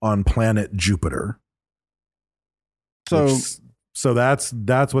dead on planet Jupiter. so. So that's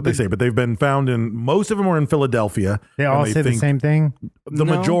what they say. But they've been found in, most of them are in Philadelphia. They and all say the think same thing. The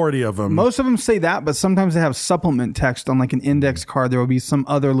No. majority of them. Most of them say that, but sometimes they have supplement text on, like, an index card. There will be some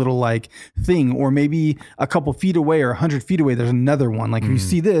other little, like, thing, or maybe a couple feet away or 100 feet away, there's another one. Like, if you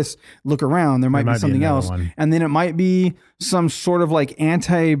see this, look around, there might be might be something another else. one. And then it might be some sort of, like,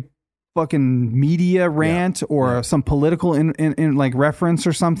 fucking media rant or some political in like reference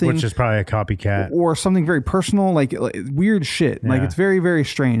or something, Which is probably a copycat. or something very personal, like weird shit. Like, Yeah. it's very, very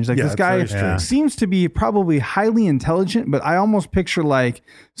strange. Like, Yeah, this it's guy very strange. seems to be probably highly intelligent, but I almost picture, like,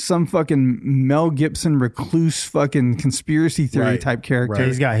 some fucking Mel Gibson recluse fucking conspiracy theory Right, type character, right.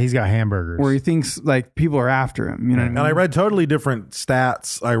 He's got hamburgers. where he thinks, like, people are after him. You know what I mean? And I read totally different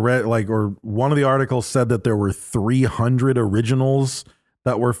stats. I read, like, or one of the articles said that there were 300 originals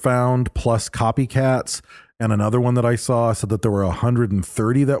that were found plus copycats. And another one that I saw said that there were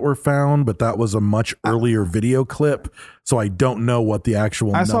 130 that were found, but that was a much earlier video clip. So I don't know what the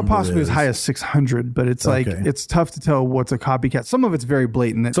actual I saw number possibly is. as high as 600, but it's like, Okay. it's tough to tell what's a copycat. Some of it's very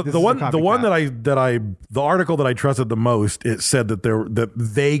blatant. that So this the is a one copycat. the article that I trusted the most, it said that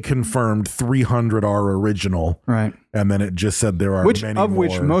they confirmed 300 are original. Right. And then it just said there are Which many of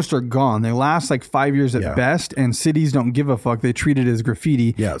which more. most are gone. They last like 5 years at Yeah. best, and cities don't give a fuck. They treat it as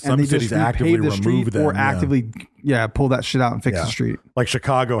graffiti. Yeah, and some they cities just repave actively the street remove them, or yeah. actively pull that shit out and fix Yeah. the street. Like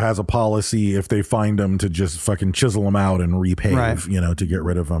Chicago has a policy if they find them to just fucking chisel them out and repave, Right. to get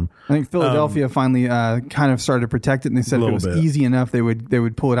rid of them. I think Philadelphia finally kind of started to protect it, and they said if it little was bit. easy enough, they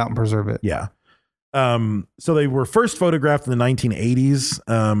would pull it out and preserve it. Yeah. So they were first photographed in the 1980s,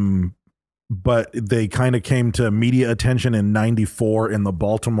 but they kind of came to media attention in 94 in the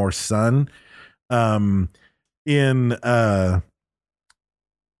Baltimore Sun. I'm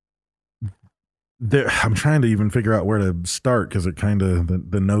trying to even figure out where to start because it kind of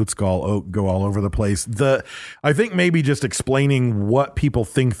the notes go all over the place. I think maybe just explaining what people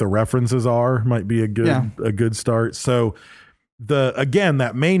think the references are might be a good start. So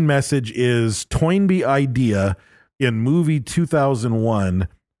that main message is Toynbee idea in movie 2001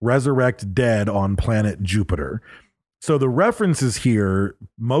 resurrect dead on planet Jupiter. So the references here,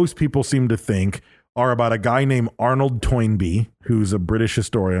 most people seem to think, are about a guy named Arnold Toynbee, who's a British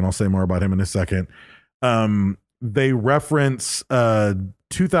historian. I'll say more about him in a second. They reference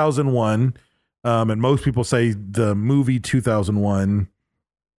 2001, and most people say the movie 2001.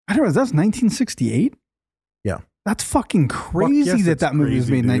 I don't know. That's 1968. Yeah. That's fucking crazy Fuck yes, that it's that movie was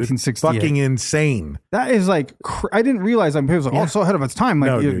crazy, made in dude. 1968. Fucking insane. That is like, I didn't realize it was like, oh, it's so ahead of its time.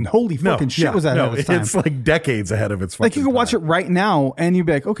 Like, dude. holy fucking shit was ahead of its time. It's like decades ahead of its fucking Like, you can watch it time. right now and you'd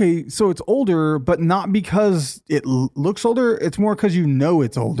be like, okay, so it's older, but not because it looks older. It's more because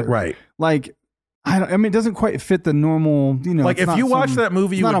it's older. Right. Like, I mean, it doesn't quite fit the normal, Like it's if not you watch some- that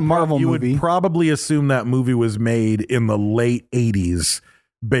movie, it's not a Marvel you movie. would probably assume that movie was made in the late 80s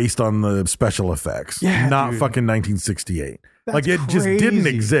based on the special effects. Yeah, not dude. fucking 1968. That's Like it just didn't crazy.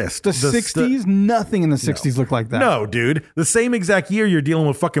 exist. The 60s, nothing in the 60s looked like that. No, dude. The same exact year you're dealing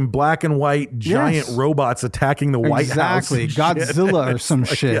with fucking black and white giant Yes. robots attacking the White House. Exactly. and shit. Godzilla or It's some like,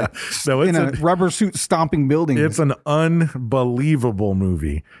 shit. yeah. No, in a rubber suit stomping buildings. It's an unbelievable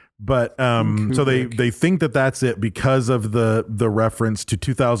movie. But so they think that that's it because of the reference to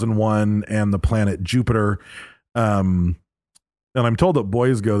 2001 and the planet Jupiter. And I'm told that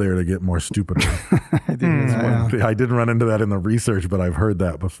boys go there to get more stupider. I didn't know that. I didn't run into that in the research, but I've heard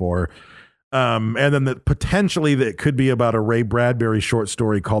that before. And then that potentially that could be about a Ray Bradbury short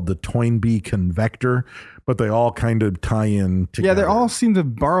story called The Toynbee Convector, but they all kind of tie in together. Yeah, they all seem to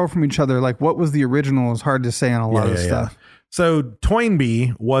borrow from each other. Like, what was the original is hard to say on a lot of stuff. So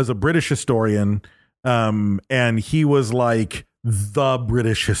Toynbee was a British historian, and he was like the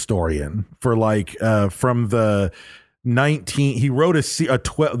British historian for like from the he wrote a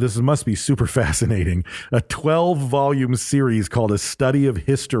 12, this must be super fascinating, a 12-volume series called A Study of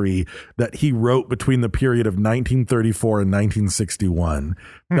History that he wrote between the period of 1934 and 1961.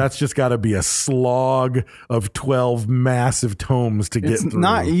 That's just got to be a slog of 12 massive tomes to get through. It's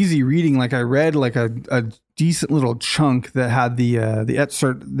not easy reading. Like I read like a decent little chunk that had the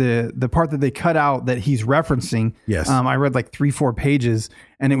excerpt, the part that they cut out that he's referencing. Yes. I read like 3-4 pages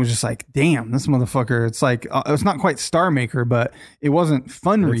and it was just like, damn, this motherfucker. It's like, it's not quite Star Maker, but it wasn't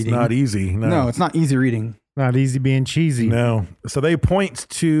fun reading. It's not easy. No, it's not easy reading. Not easy being cheesy. No. So they point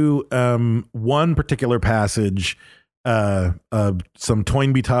to one particular passage. Some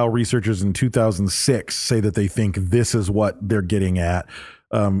Toynbee Tile researchers in 2006 say that they think this is what they're getting at.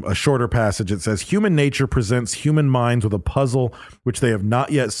 A shorter passage. It says, human nature presents human minds with a puzzle which they have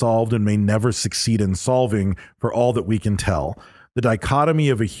not yet solved and may never succeed in solving for all that we can tell. The dichotomy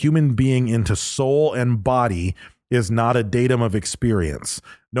of a human being into soul and body is not a datum of experience.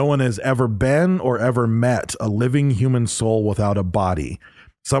 No one has ever been or ever met a living human soul without a body.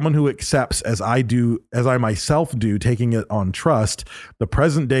 Someone who accepts, as I myself do, taking it on trust, the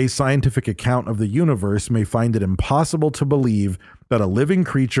present day scientific account of the universe may find it impossible to believe that a living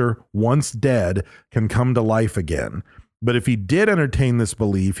creature, once dead, can come to life again. But if he did entertain this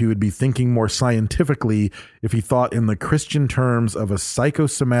belief, he would be thinking more scientifically if he thought in the Christian terms of a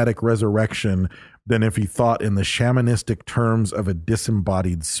psychosomatic resurrection than if he thought in the shamanistic terms of a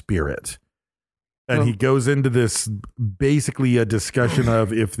disembodied spirit. And he goes into this basically a discussion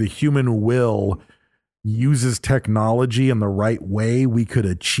of if the human will uses technology in the right way, we could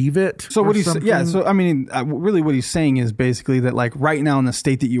achieve it. So what he's so I mean, really what he's saying is basically that like right now in the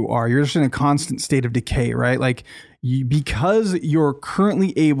state that you are, you're just in a constant state of decay, right? Like because you're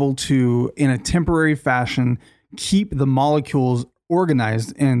currently able to, in a temporary fashion, keep the molecules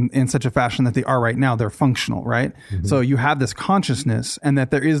organized in such a fashion that they are right now, they're functional, right? Mm-hmm. So you have this consciousness and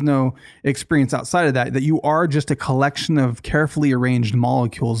that there is no experience outside of that you are just a collection of carefully arranged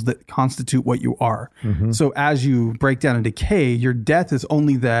molecules that constitute what you are. Mm-hmm. So as you break down and decay, your death is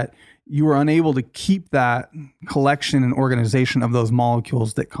only that you are unable to keep that collection and organization of those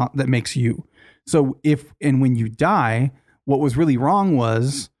molecules that makes you. So when you die, what was really wrong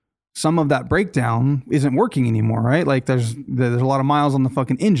was some of that breakdown isn't working anymore, right? Like there's a lot of miles on the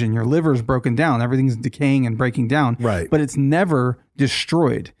fucking engine. Your liver's broken down. Everything's decaying and breaking down. Right. But it's never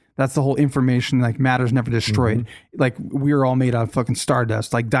destroyed. That's the whole information, like matter's never destroyed. Mm-hmm. Like we're all made out of fucking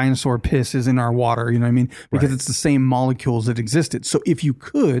stardust. Like dinosaur piss is in our water, you know what I mean? Because it's the same molecules that existed. So if you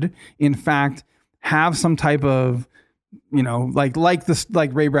could, in fact, have some type of, you know, like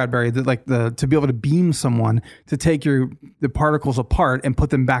Ray Bradbury, to be able to beam someone to take the particles apart and put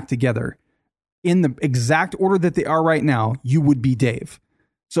them back together in the exact order that they are right now, you would be Dave.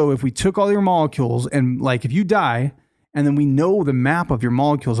 So if we took all your molecules and like if you die and then we know the map of your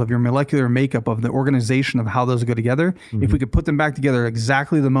molecules, of your molecular makeup, of the organization of how those go together, if we could put them back together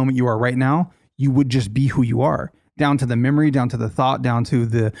exactly the moment you are right now, you would just be who you are. Down to the memory, down to the thought, down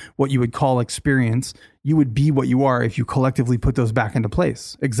to what you would call experience, you would be what you are if you collectively put those back into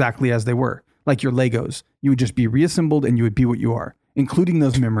place exactly as they were. Like your Legos, you would just be reassembled and you would be what you are, including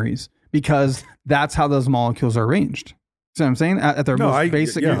those memories, because that's how those molecules are arranged. See what I'm saying? At their most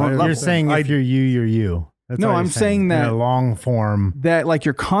basic level. You're saying if you're you're you. That's no, I'm saying that in a long form, that like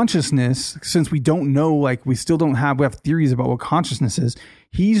your consciousness, since we don't know, like we have theories about what consciousness is.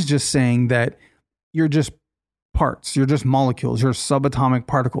 He's just saying that you're just parts, you're just molecules, you're subatomic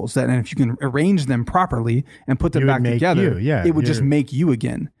particles and if you can arrange them properly and put them back together, it would just make you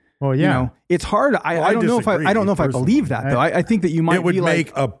again. Well, yeah, you know, it's hard. I don't know if I believe that though. I think that you might. It would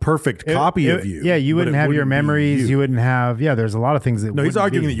make a perfect copy of you. Yeah, you wouldn't have your memories. You wouldn't have. Yeah, there's a lot of things that. No, he's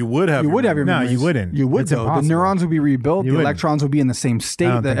arguing that you would have. You would have your memories. memories. No, you wouldn't. You would though. The neurons would be rebuilt. The electrons would be in the same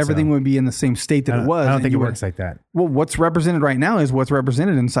state. That everything would be in the same state that it was. I don't think it works like that. Well, what's represented right now is what's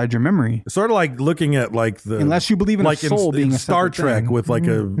represented inside your memory. It's sort of like looking at like the. Unless you believe in a soul being a Star Trek with like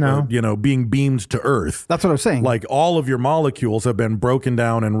being beamed to Earth. That's what I'm saying. Like all of your molecules have been broken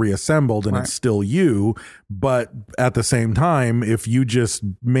down and reassembled, and it's still you. But at the same time, if you just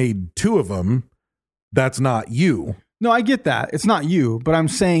made two of them, that's not you. No, I get that. It's not you, but I'm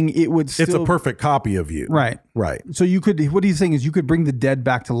saying it would still... It's a perfect copy of you. Right. Right. So you could... What he's saying is you could bring the dead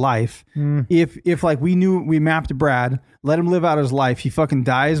back to life. If like we mapped Brad, let him live out his life, he fucking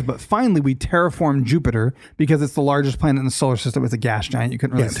dies, but finally we terraformed Jupiter because it's the largest planet in the solar system. It's a gas giant. You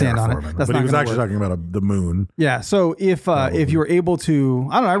couldn't really stand on it. But he was actually talking about the moon. Yeah. So if you were able to...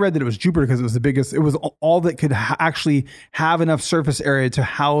 I don't know, I read that it was Jupiter because it was the biggest... It was all that could actually have enough surface area to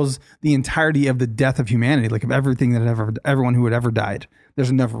house the entirety of the death of humanity, like of everything that had everyone who had ever died. There's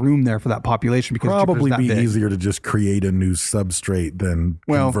enough room there for that population because Probably Jupiter's be that big. easier to just create a new substrate than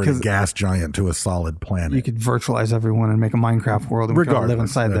convert a 'cause gas giant to a solid planet. You could virtualize everyone and make a Minecraft world and we could all live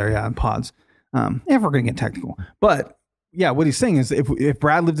Regardless, inside there, in pods. If we're going to get technical. But yeah, what he's saying is if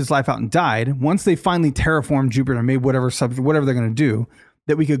Brad lived his life out and died, once they finally terraformed Jupiter and made whatever they're going to do,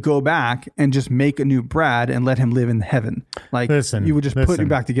 that we could go back and just make a new Brad and let him live in heaven. Like, you would just put you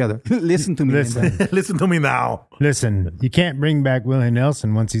back together. Listen to me. Listen to me now. Listen, you can't bring back Willie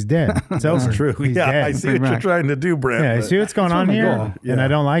Nelson once he's dead. It's over. That's true. He's Yeah, dead. I see what you're trying to do, Brent. Yeah, I see what's going on my here, goal. and I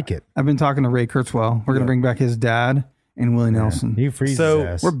don't like it. I've been talking to Ray Kurzweil. We're going to bring back his dad and Willie Nelson. He frees So, his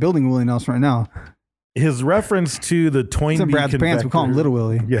ass. We're building Willie Nelson right now. His reference to the Toynbee It's in Brad's pants. We call him convector- Little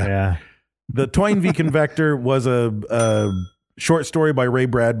Willie. Yeah. The Toynbee convector was a short story by Ray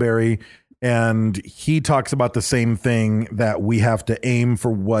Bradbury, and he talks about the same thing, that we have to aim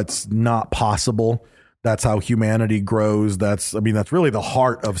for what's not possible. That's how humanity grows. That's really the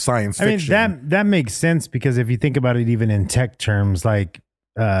heart of science fiction. I mean, that makes sense, because if you think about it, even in tech terms, like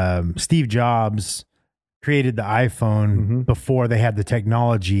Steve Jobs created the iPhone before they had the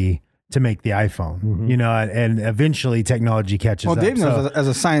technology to make the iPhone, you know, and eventually technology catches up. Well, Dave knows So- as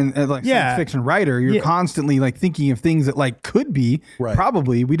a science fiction writer, you're constantly like thinking of things that like could be,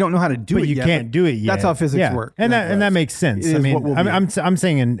 probably. We don't know how to do but it you yet. can't do it yet. That's how physics work. and that makes sense. It I is mean, what will be. I'm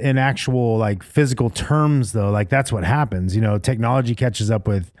saying in actual like physical terms though, like that's what happens. You know, technology catches up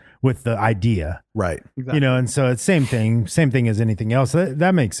with the idea, right? Exactly. You know, and so it's same thing as anything else.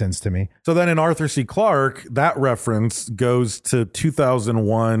 That makes sense to me. So then in Arthur C. Clarke, that reference goes to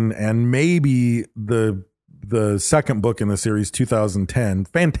 2001 and maybe the second book in the series, 2010.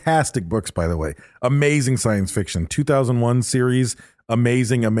 Fantastic books, by the way. Amazing science fiction. 2001 series,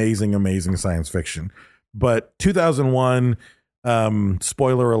 amazing science fiction. But 2001,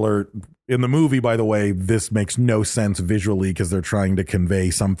 spoiler alert, in the movie, by the way, this makes no sense visually because they're trying to convey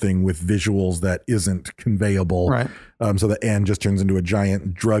something with visuals that isn't conveyable. Right. So the end just turns into a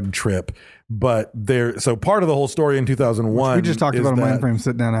giant drug trip. But so part of the whole story in 2001, We just talked is about a that- Mindframe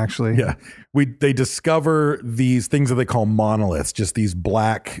sit down, actually. Yeah. They discover these things that they call monoliths, just a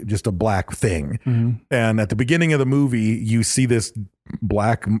black thing. Mm-hmm. And at the beginning of the movie, you see this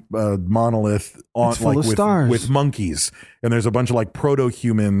black monolith on It's full of stars. with monkeys, and there's a bunch of like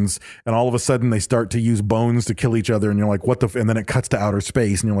proto-humans, and all of a sudden they start to use bones to kill each other, and you're like, what the and then it cuts to outer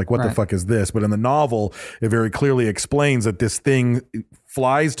space, and you're like, what the Right. fuck is this? But in the novel, it very clearly explains that this thing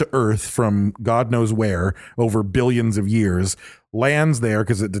flies to Earth from God knows where over billions of years, lands there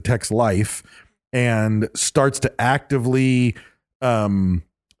because it detects life, and starts to actively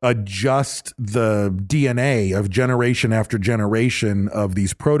adjust the DNA of generation after generation of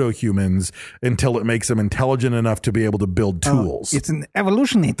these proto-humans until it makes them intelligent enough to be able to build tools. It's an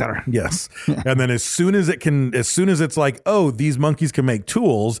evolutionator. Yes. And then as soon as it's like, oh, these monkeys can make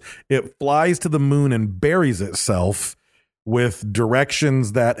tools, it flies to the moon and buries itself with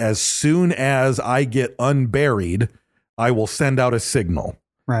directions that as soon as I get unburied, I will send out a signal.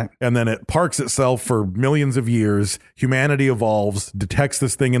 Right. And then it parks itself for millions of years. Humanity evolves, detects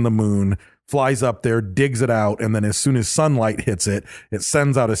this thing in the moon, flies up there, digs it out, and then as soon as sunlight hits it, it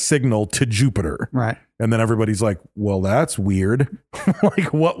sends out a signal to Jupiter. Right. And then everybody's like, well, that's weird.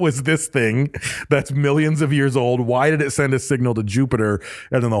 Like, what was this thing that's millions of years old? Why did it send a signal to Jupiter?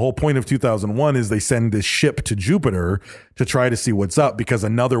 And then the whole point of 2001 is they send this ship to Jupiter to try to see what's up, because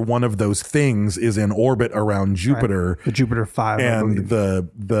another one of those things is in orbit around Jupiter. The Jupiter 5, I And believe.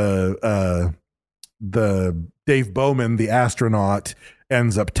 the Dave Bowman, the astronaut,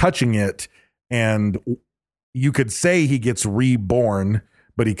 ends up touching it, and you could say he gets reborn,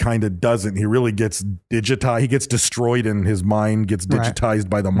 but he kind of doesn't. He really gets digitized. He gets destroyed, and his mind gets digitized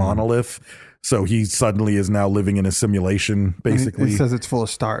by the monolith. So he suddenly is now living in a simulation, basically. It says it's full of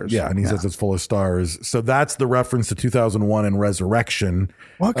stars. Yeah, and he says it's full of stars. So that's the reference to 2001 and Resurrection.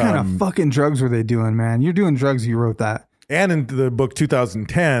 What kind of fucking drugs were they doing, man? You're doing drugs, you wrote that. And in the book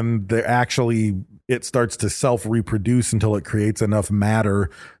 2010, it starts to self-reproduce until it creates enough matter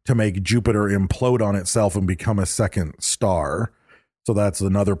to make Jupiter implode on itself and become a second star. So that's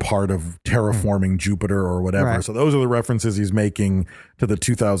another part of terraforming Jupiter or whatever. Right. So those are the references he's making to the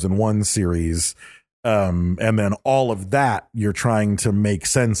 2001 series. And then all of that you're trying to make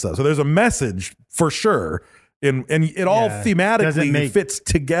sense of. So there's a message for sure. And it all thematically fits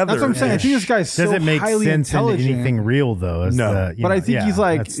together. That's what I'm saying. I think this guy's so Doesn't make highly sense into intelligent. anything real though. No. But I think he's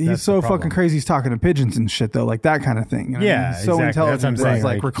that's so the problem. fucking crazy. He's talking to pigeons and shit though, like that kind of thing. You know? Yeah, he's so exactly. intelligent. That's what I'm that saying. he's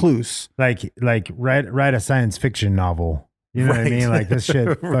like Like- recluse. Like write a science fiction novel. You know what I Right. mean? Like this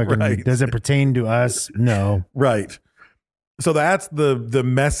shit fucking Right. does it pertain to us? No. Right. So that's the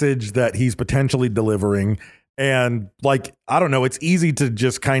message that he's potentially delivering. And like, I don't know, it's easy to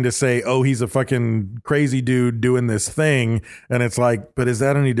just kind of say, oh, he's a fucking crazy dude doing this thing. And it's like, but is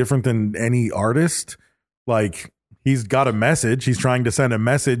that any different than any artist? Like, he's got a message. He's trying to send a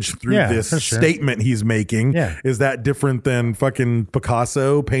message through this statement he's making. Yeah. Is that different than fucking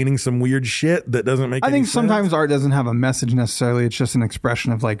Picasso painting some weird shit that doesn't make I any think sense? sometimes art doesn't have a message necessarily. It's just an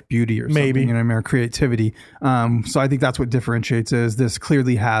expression of like beauty or something, Maybe. you know what I mean, or creativity. So I think that's what differentiates is this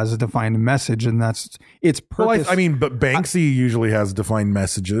clearly has a defined message, and that's its purpose. Well, I mean, but Banksy usually has defined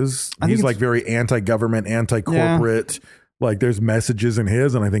messages. I think He's it's- like very anti-government, anti-corporate. Like there's messages in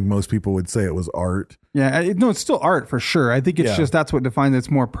his, and I think most people would say it was art. Yeah, no, it's still art for sure. I think it's just that's what defines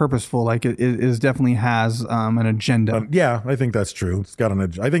it's more purposeful. Like it is definitely has an agenda. Yeah, I think that's true. It's got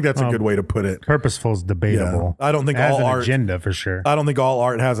I think that's a good way to put it. Purposeful is debatable. Yeah. I don't think it has all an art agenda for sure. I don't think all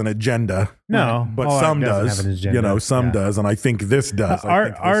art has an agenda. No, but all art some doesn't does. have an agenda. You know, some Yeah. does, and I think this does. I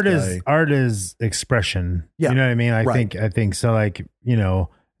think this guy- Art is expression. Yeah, you know what I mean. I right. think so. Like, you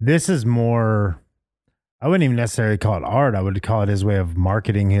know, this is more. I wouldn't even necessarily call it art. I would call it his way of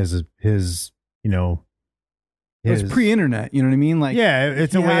marketing his you know. It's pre-internet, you know what I mean? Like, yeah,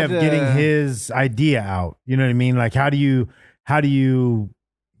 it's a he way had of to- getting his idea out. You know what I mean? Like, how do you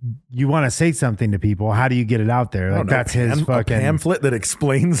want to say something to people? How do you get it out there? I Like, don't know, that's his a fucking pamphlet that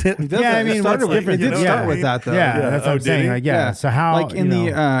explains it. Yeah, I mean, what's different? It did start with that though. Yeah, that's what I'm did saying. he? Like, yeah. So how, like in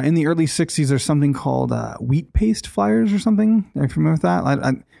the early '60s, there's something called wheat paste flyers or something. Are you familiar with that?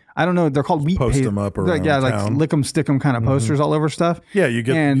 I don't know. They're called wheat Post paste. them up Like, around yeah, like town. lick 'em, stick 'em kind of posters all over stuff. Yeah, you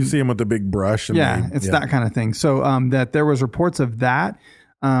And- see him with the big brush. And Yeah, it's that kind of thing. So that there was reports of that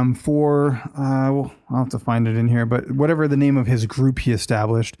for well, I'll have to find it in here, but whatever the name of his group he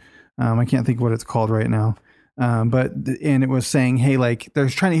established, I can't think what it's called right now. And it was saying, hey, like he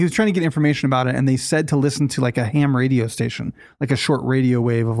was trying to get information about it, and they said to listen to like a ham radio station, like a short radio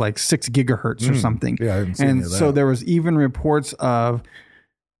wave of like 6 gigahertz or something. Yeah, I haven't seen any and of so that. there was even reports of,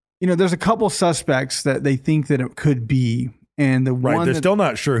 you know, there's a couple suspects that they think that it could be, and the Right, one they're that, still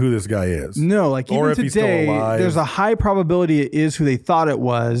not sure who this guy is. no, like or even if he's still today, alive. there's a high probability it is who they thought it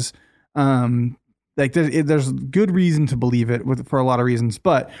was. Like there's good reason to believe it for a lot of reasons,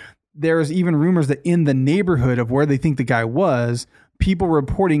 but there's even rumors that in the neighborhood of where they think the guy was, people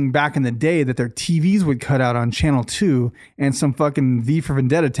reporting back in the day that their TVs would cut out on Channel 2 and some fucking V for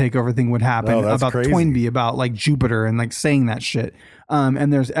Vendetta takeover thing would happen Oh, that's about crazy. Toynbee, about like Jupiter and like saying that shit.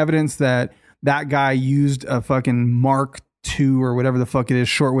 And there's evidence that guy used a fucking Mark II or whatever the fuck it is,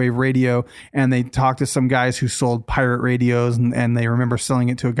 shortwave radio, and they talked to some guys who sold pirate radios, and they remember selling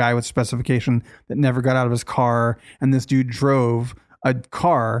it to a guy with specification that never got out of his car, and this dude drove a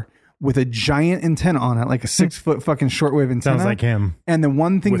car with a giant antenna on it, like a 6-foot fucking shortwave antenna. Sounds like him. And the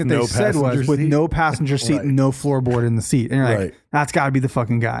one thing With that they no said was passenger with seat? no passenger seat Right. and no floorboard in the seat. And you're like, Right. that's got to be the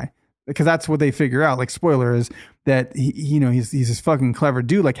fucking guy. Because that's what they figure out. Like, spoiler is that he, you know, he's this fucking clever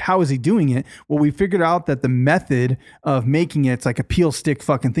dude. Like, how is he doing it? Well, we figured out that the method of making it's like a peel stick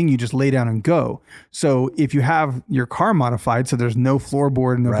fucking thing. You just lay down and go. So if you have your car modified, so there's no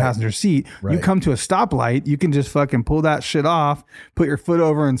floorboard and no passenger seat, you Right. come to a stoplight, you can just fucking pull that shit off, put your foot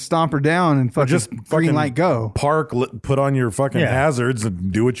over and stomp her down, and fucking Just green fucking light go. Park, put on your fucking Yeah. hazards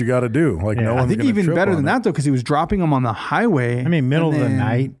and do what you got to do. Like no Yeah. I one's I think gonna even trip better on than it. that though, because he was dropping them on the highway. I mean, middle and of the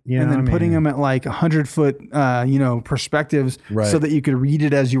night, you know, and then I putting mean- them at like 100-foot, perspectives, Right. so that you could read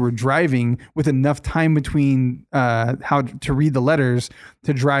it as you were driving, with enough time between how to read the letters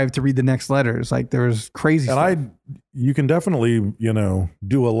to drive to read the next letters. Like there was crazy stuff. And you can definitely,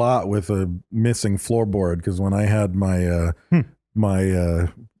 do a lot with a missing floorboard, because when I had my my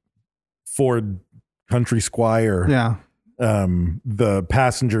Ford Country Squire, yeah. the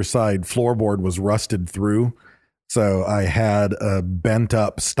passenger side floorboard was rusted through. So I had a bent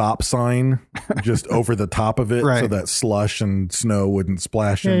up stop sign just over the top of it, Right. so that slush and snow wouldn't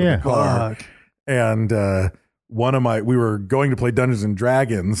splash into yeah. the car. Fuck. And we were going to play Dungeons and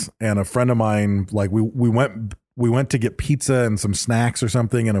Dragons, and a friend of mine, like we went to get pizza and some snacks or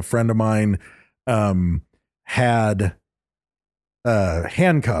something, and a friend of mine had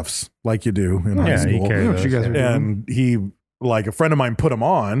handcuffs like you do in high Yeah, you school. carry You know what you those, guys are yeah. doing. And a friend of mine put them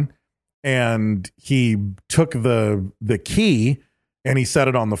on, and he took the key and he set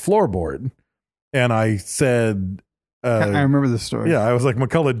it on the floorboard. And I said, I remember this story. yeah, I was like,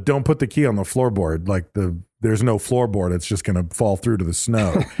 McCullough, don't put the key on the floorboard. Like there's no floorboard. It's just going to fall through to the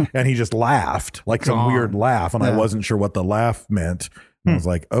snow. And he just laughed, like some Gone. weird laugh. And I Yeah. wasn't sure what the laugh meant. And I was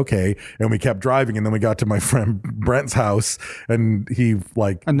like, okay. And we kept driving. And then we got to my friend Brent's house, and he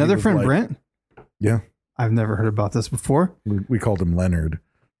like Another he was friend, like- Brent? Yeah. I've never heard about this before. We called him Leonard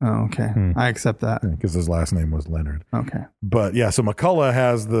Oh, okay. I accept that. because his last name was Leonard. Okay. But yeah, so McCullough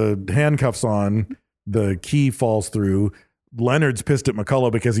has the handcuffs on. the key falls through. Leonard's pissed at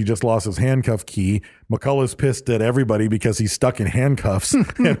McCullough because he just lost his handcuff key. McCullough's pissed at everybody because he's stuck in handcuffs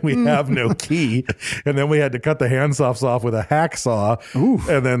and we have no key. And then we had to cut the handcuffs off with a hacksaw. Oof.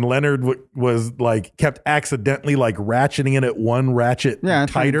 And then Leonard was like, kept accidentally like ratcheting it at one ratchet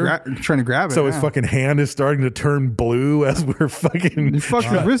tighter. Trying to grab it. So his fucking hand is starting to turn blue as we're fucking. You fucked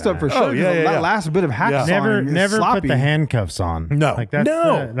his wrist up for sure. Oh, yeah, that yeah. last bit of hacksaw. Never sloppy. put the handcuffs on. No. Like that's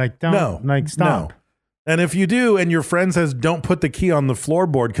don't stop. No. And if you do, and your friend says, don't put the key on the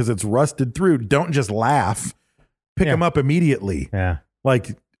floorboard because it's rusted through, don't just laugh. Pick them up immediately. Yeah.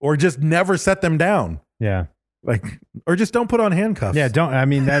 Like, or just never set them down. Yeah. Like, or just don't put on handcuffs. Yeah.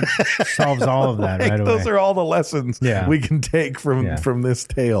 That solves all of that Like, right away. those are all the lessons we can take from this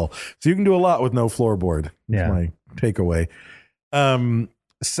tale. So you can do a lot with no floorboard. That's my takeaway.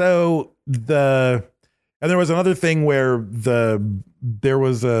 So and there was another thing where there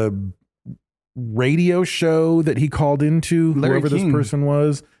was a radio show that he called into, Larry whoever King. this person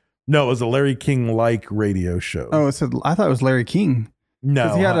was. No, it was a Larry King like radio show. Oh, I thought it was Larry King. No,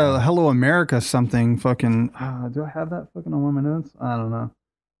 'Cause he had a Hello America something fucking. Do I have that fucking on one of my notes? I don't know.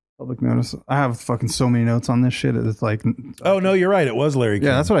 Public notice. I have fucking so many notes on this shit. It's like, oh no, you're right. It was Larry King.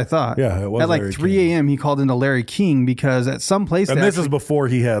 yeah, that's what I thought. Yeah, it was at like Larry 3 a.m. he called into Larry King because at some place, And this is before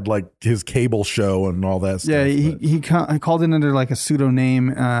he had like his cable show and all that stuff. yeah, he called in under like a pseudonym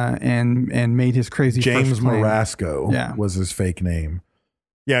and made his crazy James first claim. Marasco was his fake name.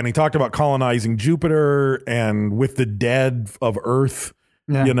 Yeah, and he talked about colonizing Jupiter and with the dead of Earth.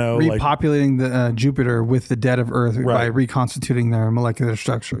 Yeah, you know, repopulating the Jupiter with the dead of Earth by reconstituting their molecular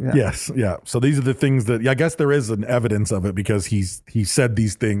structure. Yeah. Yes, yeah. So these are the things that I guess there is an evidence of it because he said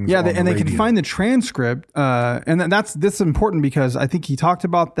these things. Yeah, on and the they can radio. find the transcript, and that's important because I think he talked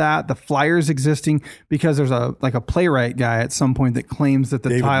about that the flyers existing because there's a playwright guy at some point that claims that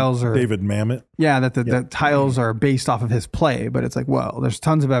the tiles are David Mamet. Yeah, that the tiles are based off of his play, but it's like, well, there's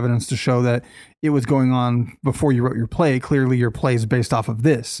tons of evidence to show that it was going on before you wrote your play. Clearly, your play is based off of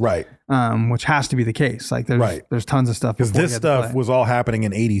this, right? Which has to be the case. Like, there's tons of stuff because this stuff was all happening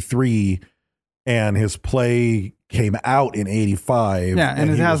in '83, and his play came out in '85. Yeah, and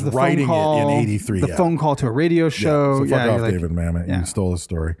it has the phone call in '83. The phone call to a radio show. So fuck off, David Mamet. You stole the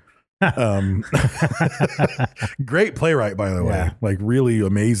story. Great playwright, by the way. Like really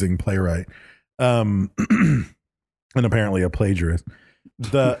amazing playwright. And apparently a plagiarist.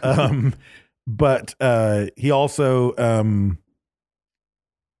 But he also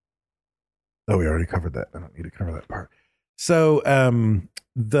we already covered that. I don't need to cover that part. So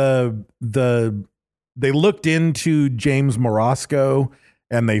they looked into James Marasco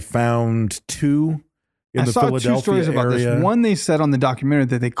and they found two in the Philadelphia 2 stories about area. this. One, they said on the documentary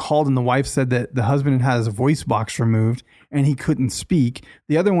that they called and the wife said that the husband had his voice box removed and he couldn't speak.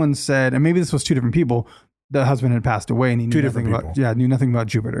 The other one said, and maybe this was 2 different people, the husband had passed away and he knew nothing about nothing about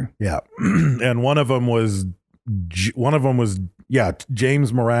Jupiter. Yeah. And one of them was James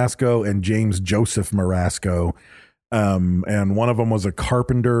Marasco and James Joseph Marasco. And one of them was a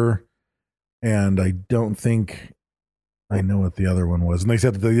carpenter, and I don't think I know what the other one was. And they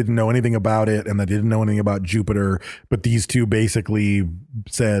said that they didn't know anything about it and they didn't know anything about Jupiter, but these two basically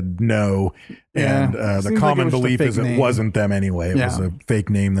said no. And the common belief is it wasn't them anyway. It was a fake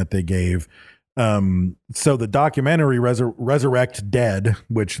name that they gave. So the documentary Resurrect Dead,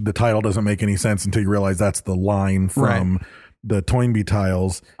 which the title doesn't make any sense until you realize that's the line from the Toynbee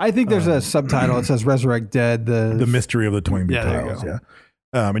tiles. I think there's a subtitle. It says Resurrect Dead. The mystery of the Toynbee tiles. Yeah.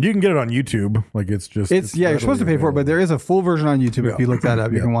 And you can get it on YouTube. Like it's you're supposed to pay for it, but there is a full version on YouTube. If you look that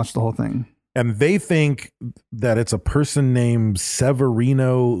up, you can watch the whole thing. And they think that it's a person named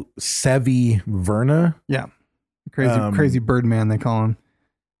Severino Sevi Verna. Yeah. Crazy Birdman, they call him.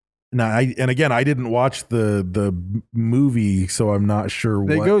 Now, I didn't watch the movie, so I'm not sure.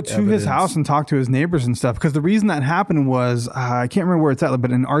 They go to his house and talk to his neighbors and stuff. Because the reason that happened was I can't remember where it's at,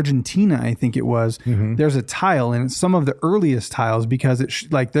 but in Argentina, I think it was. There's a tile, and it's some of the earliest tiles because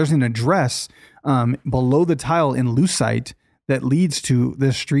there's an address below the tile in lucite that leads to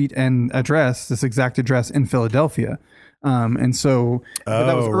this street and address, this exact address in Philadelphia. And so but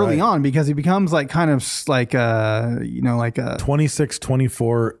that was early on because he becomes like kind of like a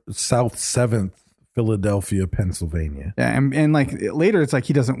 2624 South 7th Philadelphia, Pennsylvania. Yeah, and like later it's like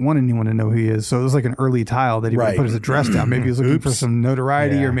he doesn't want anyone to know who he is. So it was like an early tile that he would put his address down. Maybe he was looking for some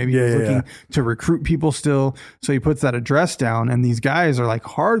notoriety or maybe he was looking to recruit people still. So he puts that address down and these guys are like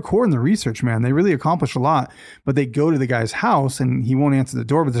hardcore in the research, man. They really accomplish a lot. But they go to the guy's house and he won't answer the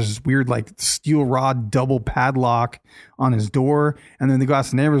door, but there's this weird like steel rod double padlock on his door. And then they go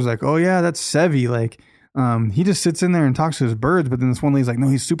ask the neighbors like, oh yeah, that's Sevi. He just sits in there and talks to his birds. But then this one lady's like, no,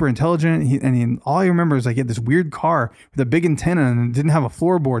 he's super intelligent. All I remember is like, he had this weird car with a big antenna and it didn't have a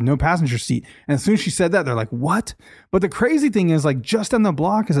floorboard, no passenger seat. And as soon as she said that, they're like, what? But the crazy thing is, like, just down the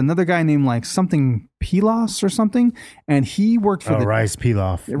block is another guy named like something Pilos or something. And he worked for Rice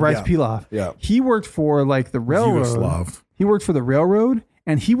Pilaf. Pilaf. Yeah. He worked for like the railroad. Yugoslav. He worked for the railroad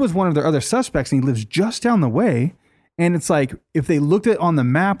and he was one of their other suspects and he lives just down the way. And it's like, if they looked at on the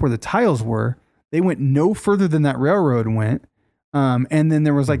map where the tiles were, they went no further than that railroad went. And then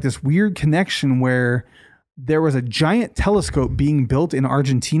there was like this weird connection where there was a giant telescope being built in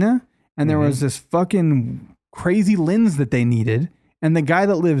Argentina. And there was this fucking crazy lens that they needed. And the guy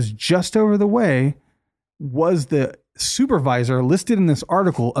that lives just over the way was the supervisor listed in this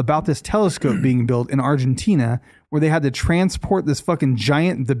article about this telescope being built in Argentina, where they had to transport this fucking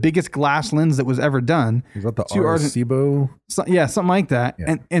giant, the biggest glass lens that was ever done. Is that the Arecibo? Yeah, something like that.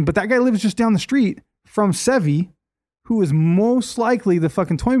 Yeah. But that guy lives just down the street from Sevi, who is most likely the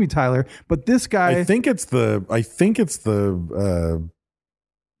fucking Toynbee Tyler. But this guy, I think it's the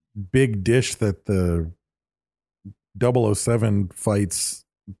big dish that the 007 fights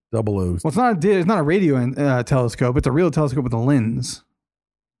 00. Well, it's not a radio telescope. It's a real telescope with a lens.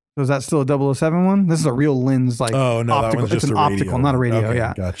 So is that still a 007 one? This is a real lens, like oh no, optical. that one's just it's an a radio. optical, not a radio. Okay,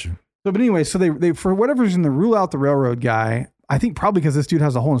 yeah, gotcha. So, but anyway, so they for whatever reason they rule out the railroad guy. I think probably because this dude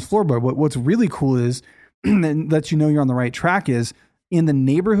has a hole in his floorboard. What's really cool is that lets you know you're on the right track is in the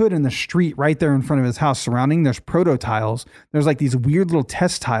neighborhood and the street right there in front of his house surrounding. There's proto tiles. There's like these weird little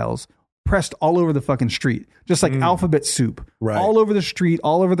test tiles pressed all over the fucking street, just like alphabet soup, right. All over the street,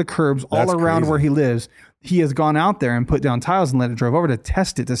 all over the curbs, That's all around crazy. where he lives. He has gone out there and put down tiles and let it drive over to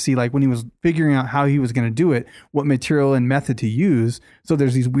test it to see, like, when he was figuring out how he was going to do it, what material and method to use. So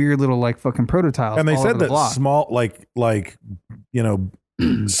there's these weird little like fucking prototypes. And they all said over the that block. small, like you know,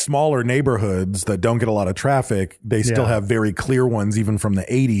 smaller neighborhoods that don't get a lot of traffic, they still have very clear ones, even from the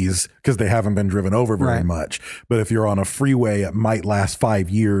 80s, because they haven't been driven over very Right. much. But if you're on a freeway, it might last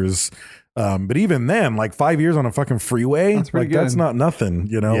 5 years. But even then, like 5 years on a fucking freeway, That's pretty like that's good. not nothing,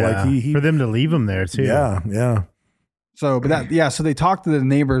 you know. Yeah. Like he for them to leave him there too. yeah. So, but that, yeah, so they talked to the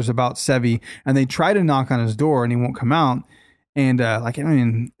neighbors about Sevi and they try to knock on his door and he won't come out. And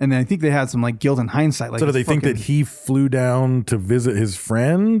and I think they had some like guilt in hindsight. Like, So do they think that he flew down to visit his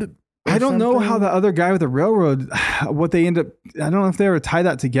friend? or I don't know something? how the other guy with the railroad, what they end up, I don't know if they ever tie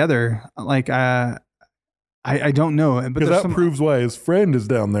that together. Like, I don't know. But Because there's that some, proves why his friend is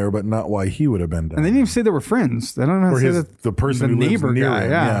down there, but not why he would have been down and they didn't even say they were friends. They don't know how Or to say his, that. the person the who lives neighbor near guy,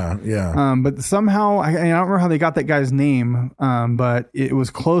 him. Yeah. But somehow, I don't remember how they got that guy's name, but it was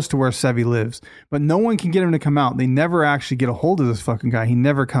close to where Sevi lives. But no one can get him to come out. They never actually get a hold of this fucking guy. He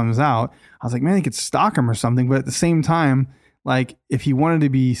never comes out. I was like, man, they could stalk him or something. But at the same time, like, if he wanted to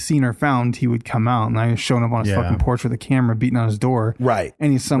be seen or found, he would come out. And I was showing up on his fucking porch with a camera beating on his door. Right.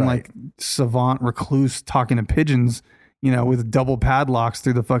 And he's some Right. like savant recluse talking to pigeons, you know, with double padlocks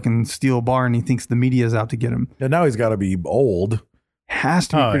through the fucking steel bar, and he thinks the media's out to get him. And now he's got to be old. Has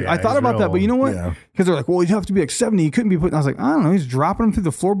to be. Oh, pretty, yeah, I thought he's about real that, but you know what? old. Because they're like, well, you have to be like 70. He couldn't be putting. I was like, I don't know. He's dropping him through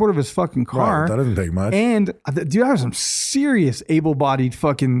the floorboard of his fucking car. Right, that doesn't take much. And dude, I have some serious able-bodied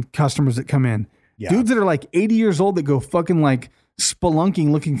fucking customers that come in. Yeah. Dudes that are like 80 years old that go fucking like spelunking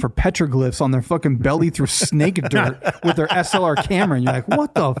looking for petroglyphs on their fucking belly through snake dirt with their SLR camera. And you're like,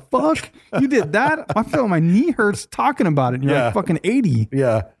 what the fuck? You did that? I feel my knee hurts talking about it. And you're Yeah. like fucking 80.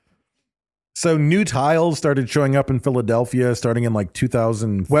 Yeah. So new tiles started showing up in Philadelphia starting in like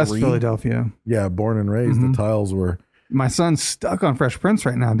 2003. West Philadelphia. Yeah, born and raised. The tiles were. My son's stuck on Fresh Prince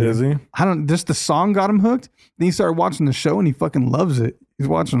right now, dude. Is he? I don't. Just the song got him hooked. Then he started watching the show, and he fucking loves it. He's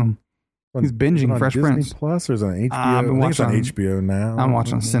watching them. He's binging Is it on Fresh Disney Prince. Plus or is it on HBO? I've been I think it's on watching- HBO now. I'm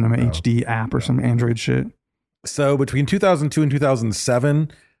watching Cinema Oh. HD app or some Android shit. So between 2002 and 2007,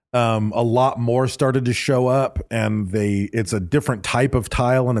 a lot more started to show up, and it's a different type of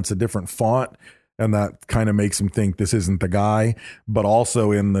tile and it's a different font, and that kind of makes them think this isn't the guy. But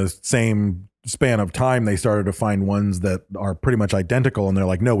also in the same span of time, they started to find ones that are pretty much identical, and they're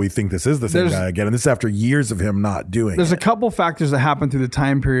like, no, we think this is the same There's- guy again. And this is after years of him not doing There's it. a couple factors that happen through the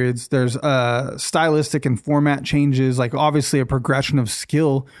time periods. There's stylistic and format changes, like obviously a progression of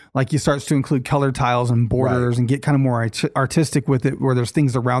skill. Like he starts to include color tiles and borders and get kind of more artistic with it, where there's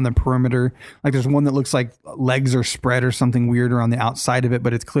things around the perimeter. Like there's one that looks like legs are spread or something weird around the outside of it,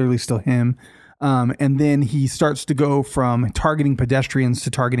 but it's clearly still him. And then he starts to go from targeting pedestrians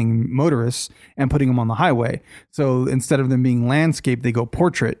to targeting motorists and putting them on the highway. So instead of them being landscape, they go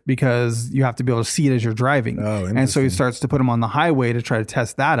portrait because you have to be able to see it as you're driving. Oh, and so he starts to put them on the highway to try to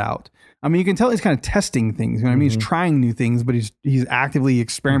test that out. I mean, you can tell he's kind of testing things. You know what I mean? He's trying new things, but he's actively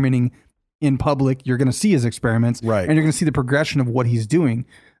experimenting in public, you're going to see his experiments, Right. and you're going to see the progression of what he's doing.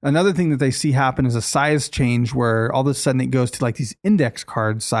 Another thing that they see happen is a size change where all of a sudden it goes to like these index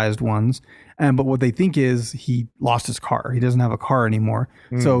card sized ones. But what they think is he lost his car. He doesn't have a car anymore.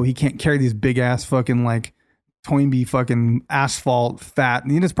 So he can't carry these big ass fucking like Toynbee fucking asphalt fat.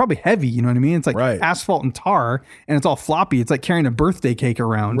 And it's probably heavy. You know what I mean? It's like Right. asphalt and tar and it's all floppy. It's like carrying a birthday cake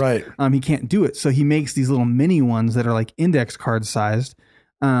around. Right. He can't do it. So he makes these little mini ones that are like index card sized.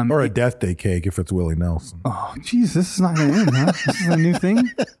 Or a death day cake if it's Willie Nelson. Oh, geez, this is not going to end, huh? This is a new thing?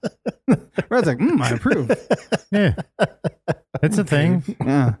 Red's like, I approve. Yeah. It's a thing.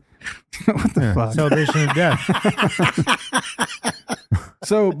 Yeah. What the fuck? Celebration of death.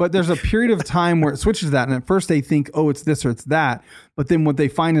 So, but there's a period of time where it switches that. And at first they think, oh, it's this or it's that. But then what they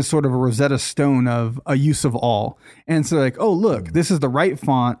find is sort of a Rosetta Stone of a use of all. And so like, oh, look, this is the right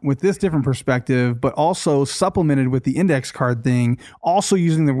font with this different perspective, but also supplemented with the index card thing, also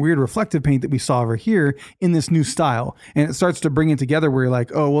using the weird reflective paint that we saw over here in this new style. And it starts to bring it together where you're like,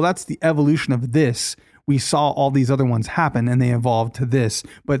 oh, well, that's the evolution of this. We saw all these other ones happen and they evolved to this,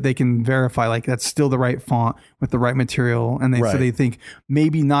 but they can verify like that's still the right font with the right material. And so they think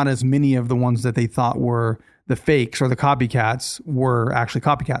maybe not as many of the ones that they thought were the fakes or the copycats were actually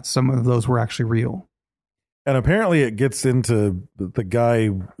copycats. Some of those were actually real. And apparently it gets into the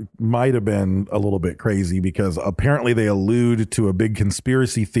guy might have been a little bit crazy because apparently they allude to a big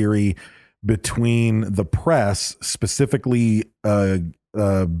conspiracy theory between the press, specifically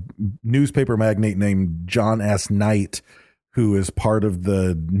newspaper magnate named John S. Knight, who is part of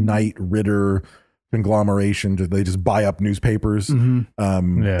the Knight Ritter conglomeration. They just buy up newspapers. And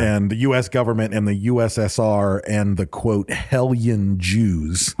the U.S. government and the USSR and the quote Hellion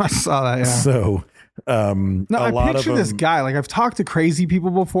Jews. I saw that. Yeah. So no, I picture this guy. Like I've talked to crazy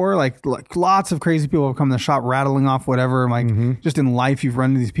people before. Like lots of crazy people have come to the shop rattling off whatever. Like just in life, you've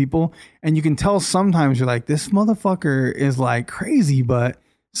run into these people, and you can tell sometimes you're like, this motherfucker is like crazy, but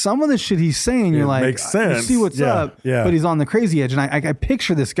some of the shit he's saying, you're like, makes sense. You see what's up, but he's on the crazy edge. And I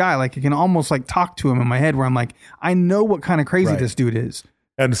picture this guy like I can almost like talk to him in my head, where I'm like, I know what kind of crazy this dude is.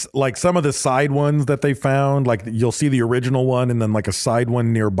 And like some of the side ones that they found, like you'll see the original one, and then like a side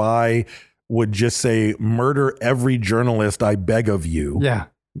one nearby would just say, "Murder every journalist, I beg of you." Yeah.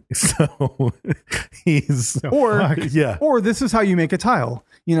 So he's or this is how you make a tile.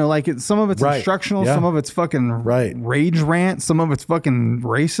 You know, like some of it's instructional, some of it's fucking rage rant, some of it's fucking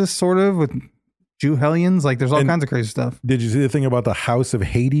racist, sort of with Jew hellions. Like there's all kinds of crazy stuff. Did you see the thing about the House of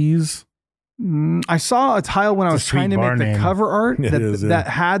Hades? I saw a tile when I was trying to make the cover art that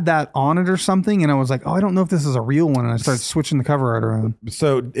had that on it or something, and I was like, oh, I don't know if this is a real one, and I started switching the cover art around.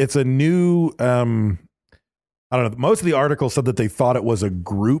 So it's a new I don't know. Most of the article said that they thought it was a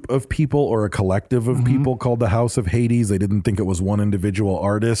group of people or a collective of people called the House of Hades. They didn't think it was one individual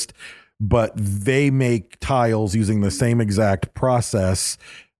artist, but they make tiles using the same exact process.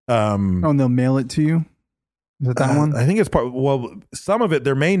 And they'll mail it to you? Is it that one? I think it's some of it,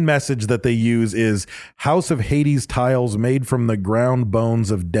 their main message that they use is House of Hades tiles made from the ground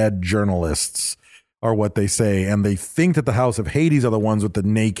bones of dead journalists are what they say. And they think that the House of Hades are the ones with the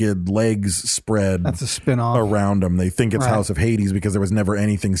naked legs spread. That's a spin-off around them. They think it's House of Hades because there was never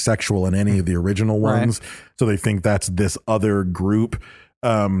anything sexual in any of the original ones. So they think that's this other group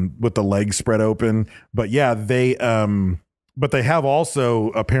with the legs spread open. But yeah, but they have also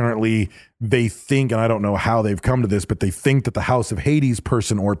apparently they think, and I don't know how they've come to this, but they think that the House of Hades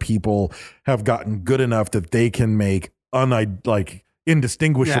person or people have gotten good enough that they can make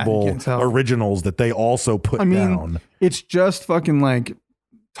indistinguishable originals that they also put down. It's just fucking like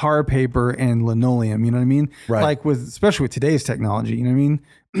tar paper and linoleum, you know what I mean? Right. Like especially with today's technology, you know what I mean?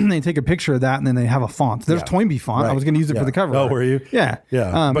 They take a picture of that and then they have a font. There's Toynbee font. I was going to use it for the cover. Oh, were you? Yeah.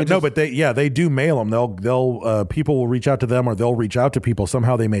 Yeah. But they do mail them. They'll people will reach out to them, or they'll reach out to people.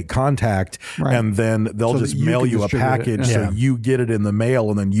 Somehow they make contact, and then they'll just mail you a package so you get it in the mail,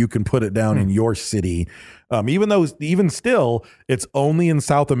 and then you can put it down in your city. Even still, it's only in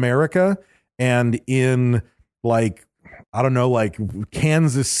South America and in like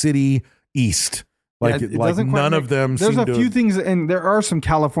Kansas City East. None of them. There's a few things, and there are some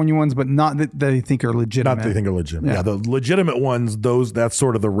California ones, but not that they think are legitimate. Not they think are legitimate. Yeah, the legitimate ones, that's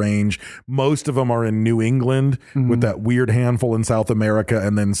sort of the range. Most of them are in New England with that weird handful in South America,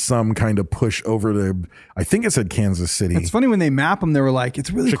 and then some kind of push over to, I think it said Kansas City. It's funny when they map them, they were like, it's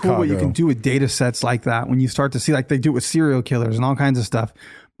really cool what you can do with data sets like that when you start to see, like they do it with serial killers and all kinds of stuff.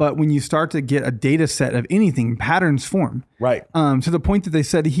 But when you start to get a data set of anything, patterns form. Right. To the point that they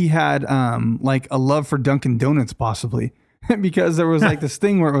said he had like a love for Dunkin' Donuts, possibly. because there was like this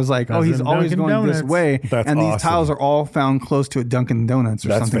thing where it was like, oh, he's Dozen always Dunkin' going this Donuts. way, That's and these awesome. tiles are all found close to a Dunkin' Donuts or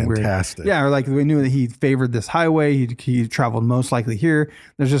That's something fantastic. weird. Yeah, or like we knew that he favored this highway. He traveled most likely here.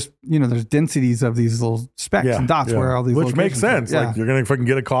 There's just there's densities of these little specks and dots where all these which makes locations are. sense. Like you're gonna fucking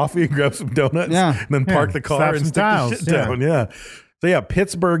get a coffee, grab some donuts, Yeah. and then park the car slap and some stick the tiles, shit yeah. down. Yeah. So yeah,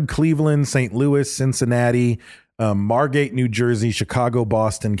 Pittsburgh, Cleveland, St. Louis, Cincinnati, Margate, New Jersey, Chicago,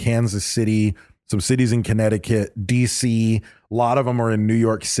 Boston, Kansas City, some cities in Connecticut, DC. A lot of them are in New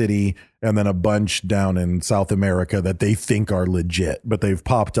York City, and then a bunch down in South America that they think are legit, but they've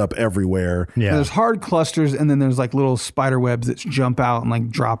popped up everywhere. Yeah. There's hard clusters, and then there's like little spider webs that jump out and like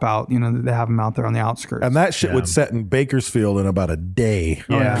drop out. They have them out there on the outskirts. And that shit Yeah. would set in Bakersfield in about a day.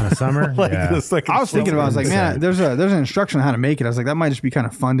 Yeah, in the summer. Like yeah. the second I was thinking about it. I was like, man, insane. there's an instruction on how to make it. I was like, that might just be kind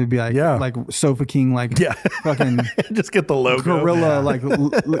of fun to be like, Yeah. like Sofa King, like Yeah. fucking just get the logo. gorilla, like,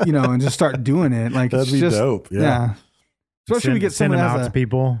 and just start doing it. Like, That'd it's be just, dope, yeah. Especially we get send someone them that out has to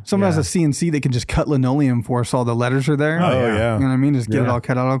people. someone Yeah. has a CNC that can just cut linoleum for us. All the letters are there. Oh, yeah. yeah. You know what I mean? Just get it Yeah. all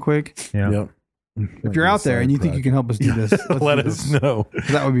cut out all quick. Yeah. Yep. If you're out there and you think you can help us do this, let's let do us this. know.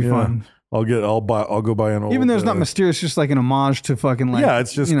 That would be Yeah. fun. I'll go buy an old. Even though it's not mysterious, just like an homage to fucking like. yeah,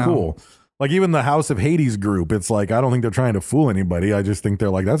 it's just cool. Like even the House of Hades group, it's like I don't think they're trying to fool anybody. I just think they're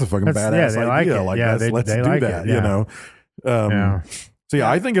like that's a fucking That's- badass yeah, they like idea. it. Like Yeah, let's they do like that. it, You yeah. know. Yeah. So yeah,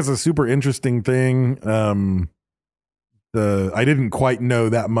 I think it's a super interesting thing. I didn't quite know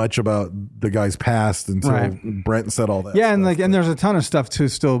that much about the guy's past until Right. Brent said all that. Yeah, and stuff. and there's a ton of stuff to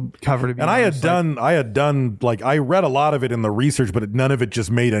still cover to be. And I honest. had done like I read a lot of it in the research, but none of it just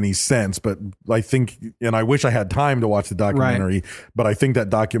made any sense. But I think, and I wish I had time to watch the documentary. But I think that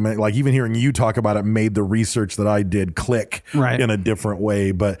document, like even hearing you talk about it, made the research that I did click Right. in a different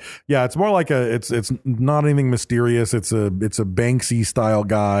way. But yeah, it's more like it's not anything mysterious. It's a Banksy style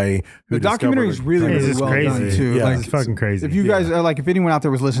guy. Who The documentary is discovered- really, It's really just well done crazy. too. Yeah. Like, It's fucking crazy. If you guys are like, if anyone out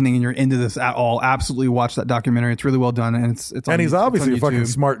there was listening and you're into this at all, absolutely watch that documentary. It's really well done, and it's on, And he's it's on obviously a fucking YouTube.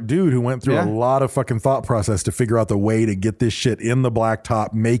 smart dude who went through Yeah. a lot of fucking thought process to figure out the way to get this shit in the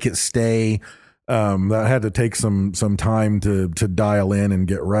blacktop, make it stay. That had to take some time to dial in and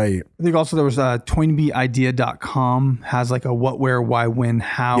get right. I think also there was ToynbeeIdea.com has like a what, where, why, when,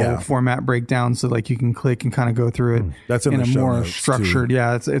 how Yeah. format breakdown, so like you can click and kind of go through it. That's in in the a show more notes, too. structured.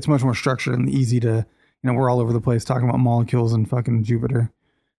 Yeah, it's much more structured and easy to. We're all over the place talking about molecules and fucking Jupiter.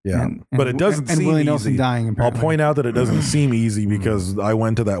 Yeah, And- but it doesn't and seem Willie easy. Nelson dying, I'll apparently. point out that it doesn't seem easy because I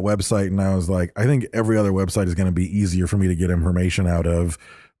went to that website and I was like, I think every other website is going to be easier for me to get information out of.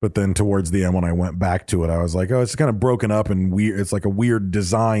 But then towards the end, when I went back to it, I was like, oh, it's kind of broken up and weird. It's like a weird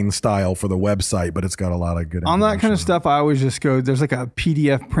design style for the website, but it's got a lot of good On that kind information. of stuff, I always just go, there's like a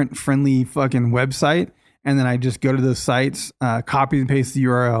PDF print friendly fucking website. And then I just go to those sites, copy and paste the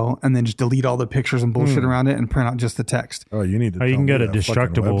URL, and then just delete all the pictures and bullshit around it and print out just the text. Oh, you need to. Oh, you tell can go me to that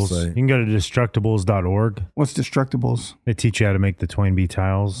fucking Destructibles. website. You can go to destructibles.org. What's Destructibles? They teach you how to make the Toynbee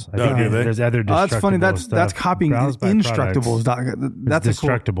tiles. I Oh, think do they? there's other Oh, that's funny. Destructible That's stuff. copying Browse by Instructables. products. That's a cool.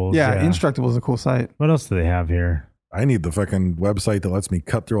 Destructibles, Yeah, yeah. Instructibles is a cool site. What else do they have here? I need the fucking website that lets me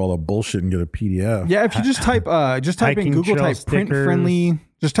cut through all the bullshit and get a PDF. Yeah, if you just type in Hiking Google, trail type print stickers. friendly,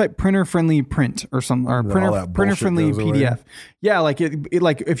 just type printer friendly print or some or All that printer bullshit friendly goes away. PDF. Yeah, like it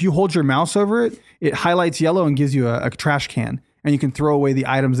like if you hold your mouse over it, it highlights yellow and gives you a trash can, and you can throw away the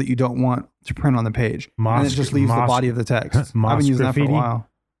items that you don't want to print on the page, and it just leaves the body of the text. I've moss been using that for a graffiti? while.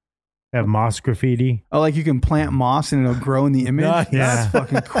 They have moss graffiti. Oh, like you can plant moss and it'll grow in the image. Nice. That's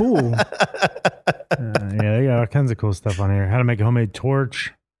fucking cool. Yeah, they got all kinds of cool stuff on here. How to make a homemade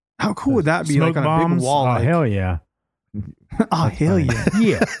torch. How cool would that be? Smoke Like on a bombs. big wall. Oh, like, hell yeah. oh hell yeah.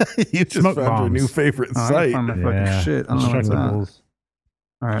 Yeah. You just Smoke found your bombs. new favorite Oh, I site. found my fucking Yeah. shit. I don't know what's that. Destructibles.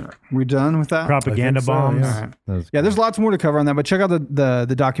 All right, we done with that? Propaganda I think so, bombs. yeah. All right. Those- Yeah, there's lots more to cover on that, but check out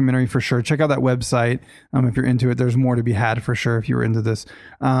the documentary for sure. Check out that website if you're into it. There's more to be had for sure if you were into this.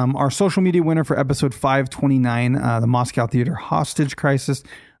 Our social media winner for episode 529, the Moscow Theater hostage crisis,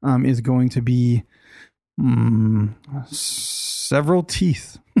 is going to be several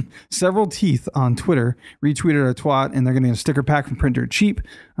teeth. Several teeth on Twitter retweeted our twat, and they're going to get a sticker pack from Print Dirt Cheap.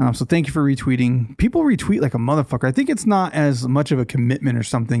 So thank you for retweeting. People retweet like a motherfucker. I think it's not as much of a commitment or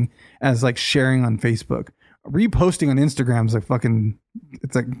something as like sharing on Facebook. Reposting on Instagram is like fucking,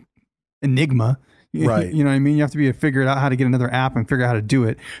 it's like enigma. Right. You know what I mean? You have to figure out how to get another app and figure out how to do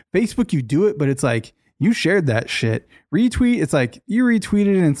it. Facebook, you do it, but it's like, you shared that shit. Retweet, it's like you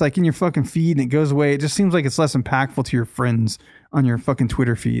retweeted and it's like in your fucking feed and it goes away. It just seems like it's less impactful to your friends on your fucking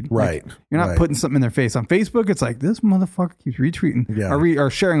Twitter feed. Right. Like, you're not Right. putting something in their face. On Facebook, it's like, this motherfucker keeps retweeting or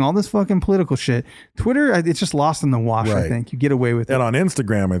sharing all this fucking political shit. Twitter, it's just lost in the wash, I Right. think. You get away with it. And on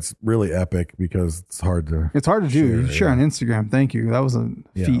Instagram, it's really epic because it's hard to. It's hard to do. You share on Instagram. Thank you. That was a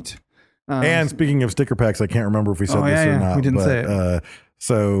feat. And speaking of sticker packs, I can't remember if we said this or not. We didn't say it.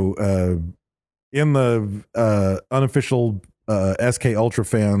 In the unofficial SK Ultra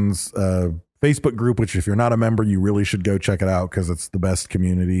fans Facebook group, which if you're not a member, you really should go check it out because it's the best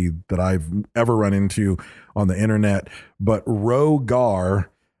community that I've ever run into on the internet. But Rogar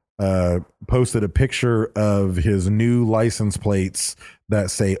posted a picture of his new license plates that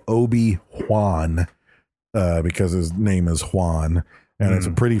say Obi-Juan because his name is Juan. And it's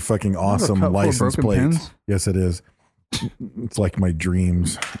a pretty fucking awesome license plate. Pins? Yes, it is. It's like my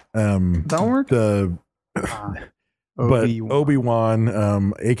dreams. That work? But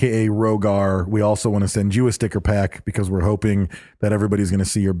Obi-Wan, aka Rogar, we also want to send you a sticker pack because we're hoping that everybody's going to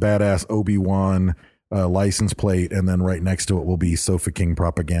see your badass Obi-Wan license plate, and then right next to it will be Sofa King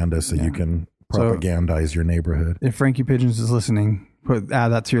propaganda, so you can propagandize your neighborhood. If Frankie Pigeons is listening, add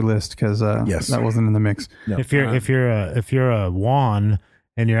that to your list because that wasn't in the mix. No. If you're a Juan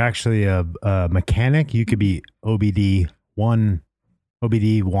and you're actually a mechanic, you could be OBD Juan.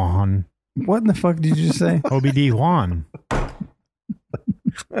 What in the fuck did you just say? OBD Juan. I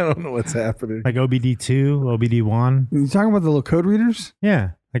don't know what's happening. Like OBD2, OBD1. You talking about the little code readers?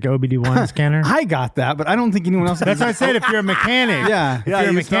 Yeah, like OBD1 scanner. I got that, but I don't think anyone else. That's what I said. If you're a mechanic, if you're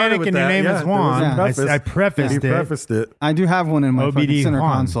a mechanic and your name is Juan, I prefaced it. I do have one in my OBD center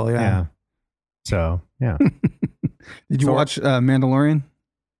Juan. console. Yeah. So yeah. Did you watch Mandalorian?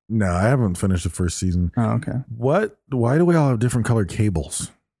 No, I haven't finished the first season. Oh, okay. What? Why do we all have different colored cables?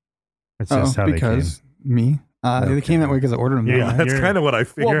 It's just how because me. They came that way because I ordered them. Yeah, that way. that's kind of what I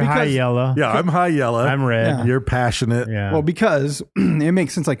figured. You're high yellow. Yeah, I'm high yellow. I'm red. Yeah. You're passionate. Yeah. Well, because it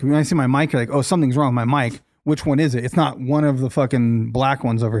makes sense. Like when I see my mic, you're like, oh, something's wrong with my mic. Which one is it? It's not one of the fucking black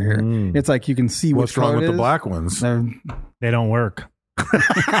ones over here. It's like you can see What's which wrong color with it the is. black ones? They don't work.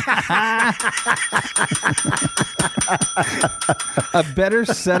 A better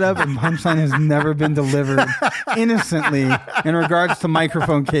setup and punchline has never been delivered innocently in regards to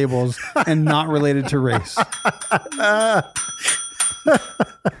microphone cables and not related to race.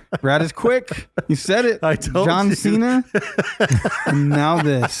 Brad is quick. You said it. I told John you. Cena. And now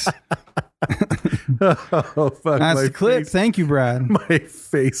this. Oh, fuck. That's my the clip. face- Thank you, Brad. My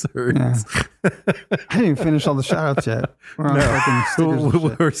face hurts. I didn't even finish all the shout outs yet. We're on fucking stickers and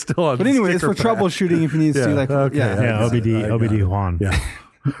shit. We're still on. But anyway, it's for sticker pack. troubleshooting if you need to see like okay. Yeah, I got it. OBD Juan. Yeah.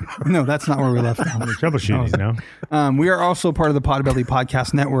 No, that's not where we left off. Troubleshooting, no? We are also part of the Podbelly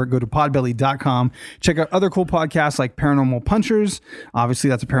Podcast Network. Go to podbelly.com. Check out other cool podcasts like Paranormal Punchers.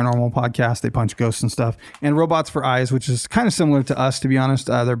 Obviously, that's a paranormal podcast. They punch ghosts and stuff. And Robots for Eyes, which is kind of similar to us, to be honest.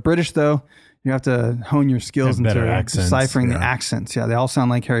 They're British, though. You have to hone your skills Have into better accents. deciphering the Yeah. accents. Yeah, they all sound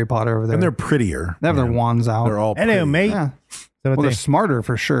like Harry Potter over there. And they're prettier. They have their wands out. They're all Hello, pretty. mate. Yeah. Is that what Well, they're they- smarter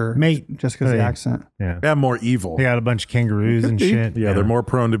for sure. Mate. Just because of the Hey. accent. Yeah. And more evil. They got a bunch of kangaroos and shit. Yeah, they're more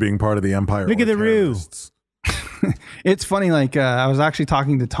prone to being part of the empire. Look or at the roo. terrorists. It's funny. Like, I was actually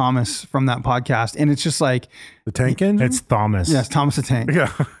talking to Thomas from that podcast, and it's just like, The tank engine? It's Thomas. yes, Thomas the Tank.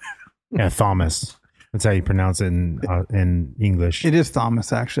 Yeah. Yeah, Thomas. That's how you pronounce it in English. It is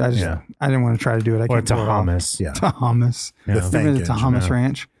Thomas, actually. Yeah. I didn't want to try to do it. I Or can't pull it off. Tahamas. Yeah. Tahamas. Yeah. The Maybe thank the engine. Tahamas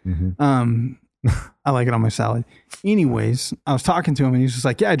Ranch. I like it on my salad. Anyways, I was talking to him and he's just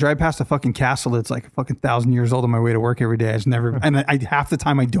like, yeah, I drive past a fucking castle that's like a fucking 1,000 years old on my way to work every day. I just never, and I half the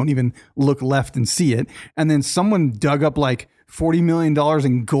time I don't even look left and see it. And then someone dug up like $40 million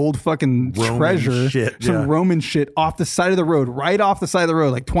in gold fucking Roman treasure, shit, some yeah. Roman shit off the side of the road, right off the side of the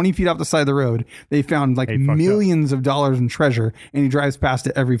road, like 20 feet off the side of the road. They found like Hey, fucked up. millions of dollars in treasure and he drives past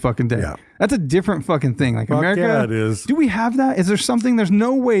it every fucking day. Yeah. That's a different fucking thing. Like Fuck America, yeah, it is. do we have that? Is there something? There's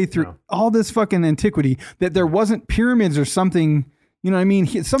no way through all this fucking antiquity that there wasn't pyramids or something. You know what I mean?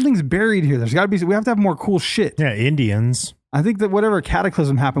 Something's buried here. There's got to be. We have to have more cool shit. Yeah, Indians. I think that whatever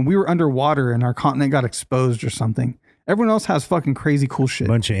cataclysm happened, we were underwater and our continent got exposed or something. Everyone else has fucking crazy cool shit. A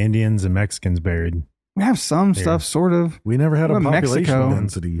bunch of Indians and Mexicans buried. We have some stuff, sort of. We never had a What about population Mexico?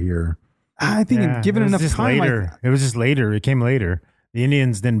 density here. I think Yeah, given it was enough just time, later. It was just later. It came later. The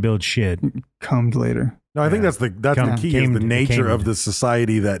Indians didn't build shit. combed later. No, I think that's the key is the nature of the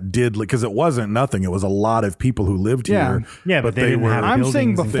society that did, because it wasn't nothing. It was a lot of people who lived Yeah. here. Yeah, but they didn't have I'm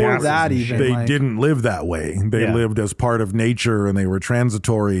saying buildings and before houses that and even. shit. They like- didn't live that way. They Yeah. lived as part of nature, and they were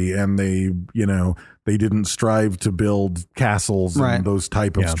transitory, and they didn't strive to build castles Right. and those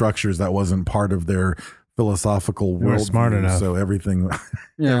type of Yeah. structures. That wasn't part of their philosophical They weren't world. smart enough. So everything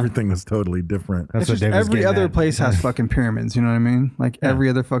Yeah. everything was totally different. That's It's what just Dave was every getting other at. place has fucking pyramids. You know what I mean? Like every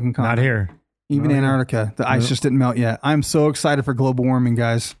other fucking Not continent. here. Even Antarctica. The ice just didn't melt yet. I'm so excited for global warming,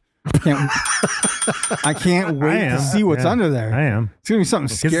 guys. I can't wait I am. to see what's Yeah, under there. I am. It's gonna be something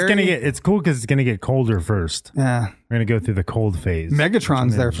 'Cause scary. it's cool because it's gonna get colder first. Yeah, We're gonna go through the cold phase.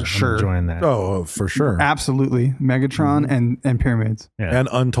 Megatron's there for I'm sure. enjoying that. Oh, for sure. Absolutely, Megatron and pyramids. Yeah. And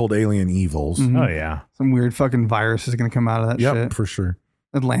untold alien evils. Oh yeah. Some weird fucking virus is gonna come out of that Yep, shit. for sure.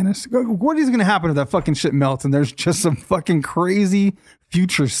 Atlantis. What is gonna happen if that fucking shit melts and there's just some fucking crazy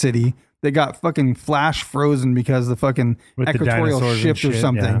future city that got fucking flash frozen because the fucking With the equatorial dinosaurs and shift or shit,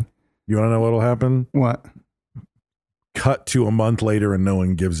 something? yeah. You want to know what'll happen? What? Cut to a month later and no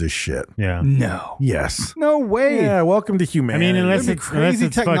one gives a shit. Yeah. No. Yes. No way. Yeah, welcome to humanity. I mean, unless It'll be it's crazy fucking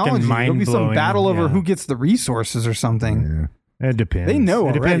technology. There'll be some mind-blowing, battle over yeah. who gets the resources or something. Yeah. It depends. They know.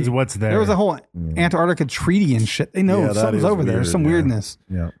 It depends already. what's there. There was a whole Antarctica treaty and shit. They know Yeah, that something's is over there. weird, There's some yeah. weirdness.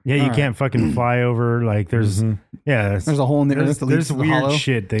 Yeah. Yeah, you All right. can't fucking fly over. Like there's There's a hole in the earth that leads There's to the weird hollow.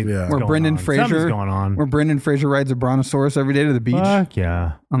 shit. Yeah. Where going Brendan on. Fraser, Something's going on. where Brendan Fraser rides a brontosaurus every day to the beach Fuck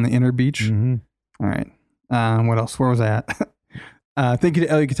yeah. on the inner beach. Mhm. All right. What else? Where was I at? Thank you to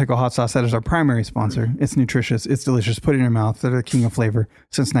El Yucateco Hot Sauce. That is our primary sponsor. It's nutritious. It's delicious. Put it in your mouth. They're the king of flavor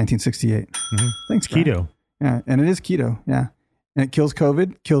since 1968. Thanks, Brian. Keto. Yeah, and it is keto. Yeah, and it kills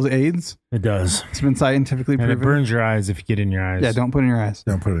COVID, kills AIDS. It does. It's been scientifically And proven. it burns your eyes if you get in your eyes. Yeah, don't put it in your eyes.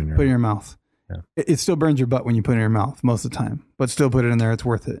 Don't put it in your Put it in your mouth. Yeah. It still burns your butt when you put it in your mouth most of the time, but still put it in there. It's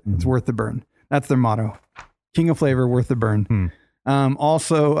worth it. It's worth the burn. That's their motto. King of flavor, worth the burn.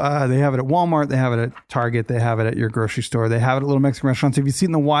 Also, they have it at Walmart. They have it at Target. They have it at your grocery store. They have it at little Mexican restaurants. If you see it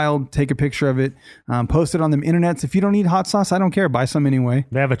in the wild, take a picture of it. Post it on them internets. If you don't need hot sauce, I don't care. Buy some anyway.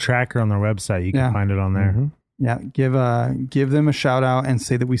 They have a tracker on their website. You can Yeah. find it on there. Yeah, give them a shout out and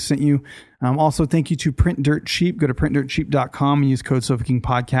say that we sent you. Also, thank you to Print Dirt Cheap. Go to printdirtcheap.com and use code Sofa King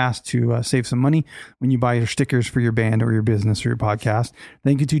Podcast to save some money when you buy your stickers for your band or your business or your podcast.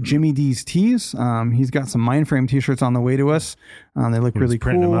 Thank you to Jimmy D's Tees. He's got some Mindframe t-shirts on the way to us. They look He was really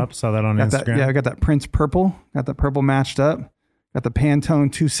printing cool. them up. Saw that on Got Instagram. that, yeah, I got that Prince purple. Got the purple matched up. Got the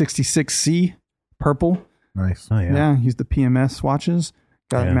Pantone 266C purple. Nice. Oh, Yeah, use the PMS watches.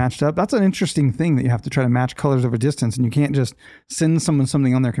 Got it Yeah. matched up. That's an interesting thing that you have to try to match colors over distance, and you can't just send someone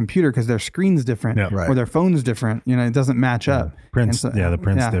something on their computer because their screen's different Yeah. Right. or their phone's different. You know, it doesn't match up. Print's- And the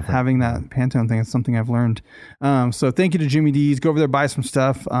print's different. Having that Pantone thing is something I've learned. So thank you to Jimmy D's. Go over there, buy some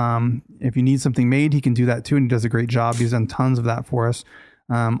stuff. If you need something made, he can do that too, and he does a great job. He's done tons of that for us.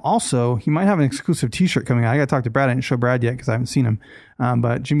 Also, he might have an exclusive T-shirt coming out. I got to talk to Brad. I didn't show Brad yet because I haven't seen him.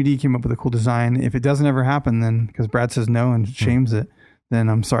 But Jimmy D came up with a cool design. If it doesn't ever happen, then because Brad says no and shames it, then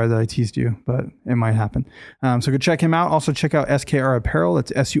I'm sorry that I teased you, but it might happen. So go check him out. Also check out SKR Apparel.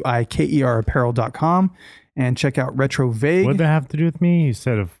 It's SUIKER apparel.com. And check out Retro Vague. What'd that have to do with me? You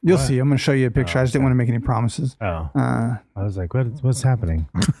said of You'll what? see. I'm going to show you a picture. I just didn't want to make any promises. Oh, I was like, what's happening?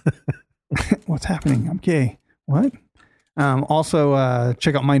 What's happening? I'm gay. What? Also,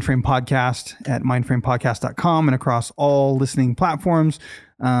 check out Mindframe Podcast at mindframepodcast.com and across all listening platforms.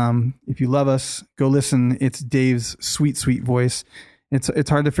 If you love us, go listen. It's Dave's sweet, sweet voice. It's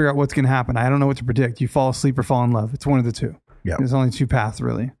hard to figure out what's going to happen. I don't know what to predict. You fall asleep or fall in love. It's one of the two. Yeah. There's only two paths,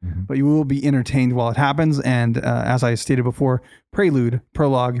 really. But you will be entertained while it happens. And as I stated before, prelude,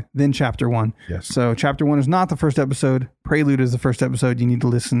 prologue, then chapter 1. Yes. So chapter 1 is not the first episode. Prelude is the first episode. You need to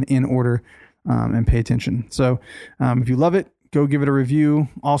listen in order and pay attention. So if you love it, go give it a review.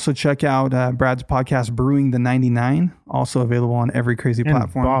 Also check out Brad's podcast, Brewing the 99, also available on every crazy And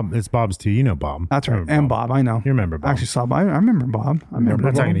platform. Bob, it's Bob's too. You know Bob. That's right. Remember And Bob, I know. You remember Bob. I actually saw Bob. I remember Bob. I remember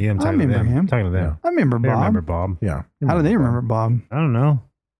I'm not talking to you. I'm I talking to remember them. him. I'm talking to them. I remember They Bob. remember Bob. Yeah. How do they remember Bob? I don't know.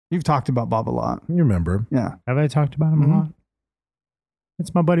 You've talked about Bob a lot. You remember? Yeah. Have I talked about him a lot?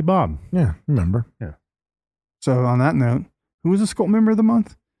 It's my buddy Bob. Yeah. Remember? So on that note, who was the Sculpt member of the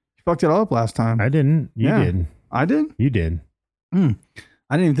month? You fucked it all up last time. I didn't. You Yeah. did. I did? You did. I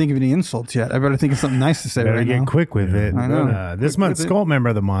didn't even think of any insults yet. I better think of something nice to say Better right get now. quick with it. I know. This Quick month's with it. Sculpt member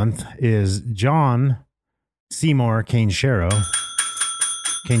of the month is John Seymour Caneshiro.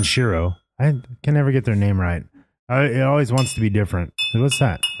 I can never get their name right. It always wants to be different. What's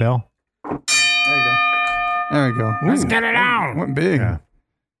that? Bell? There you go. There we go. Let's Ooh, get it out. Went big.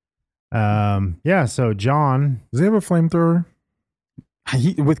 Yeah. So John, Does he have a flamethrower?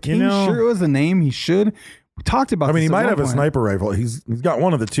 With King Shiro as the name, he should. We talked about I mean, this he at might one have a point. sniper rifle. He's got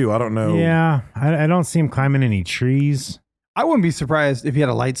one of the two. I don't know. yeah, I don't see him climbing any trees. I wouldn't be surprised if he had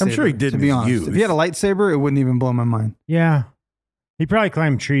a lightsaber. I'm sure he did To in be his honest, youth. if he had a lightsaber, it wouldn't even blow my mind. Yeah, he probably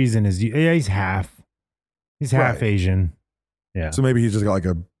climbed trees in his. Yeah, he's half. He's half Right. Asian. Yeah. So maybe he's just got like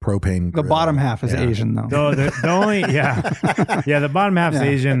a propane. The grill. bottom half is Yeah. Asian though. The only the bottom half's Yeah.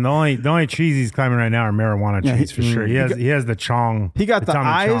 Asian. The only trees he's climbing right now are marijuana Yeah, trees for sure. He has the chong. He got the Tommy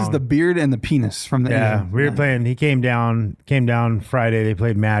eyes, Chong. the beard, and the penis from the Yeah, Asian. we were playing. He came down Friday. They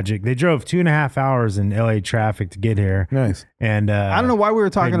played Magic. They drove 2.5 hours in LA traffic to get here. Nice. And I don't know why we were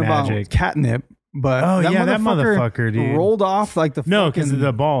talking played about Magic. catnip, but Oh, yeah, that motherfucker, dude. rolled off like the No, fucking- because of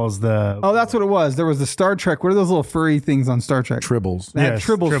the balls. Oh, that's what it was. There was the Star Trek. What are those little furry things on Star Trek? Tribbles. They had Yes,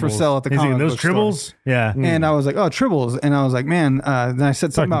 tribbles for sale at the He's comic thinking, those book store. tribbles. Yeah, And I was like, oh, tribbles. And I was like, man, then I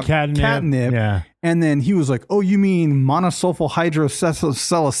said something Fucking about catnip. Yeah. And then he was like, oh, you mean monosulfide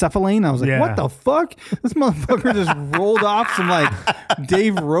hydroxycephalane? I was like, Yeah. what the fuck? This motherfucker just rolled off some like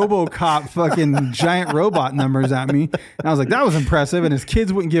Dave RoboCop fucking giant robot numbers at me. And I was like, that was impressive. And his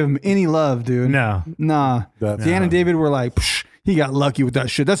kids wouldn't give him any love, dude. No. Nah. That's- Dan and David were like, psh, he got lucky with that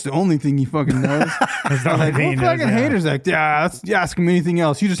shit. That's the only thing he fucking knows. That's the I was only like, thing well, he knows, fucking yeah. haters like, yeah, you ask him anything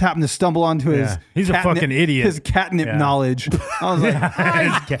else. You just happen to stumble onto his Yeah. He's a catnip- fucking idiot. His catnip Yeah. knowledge. I was like,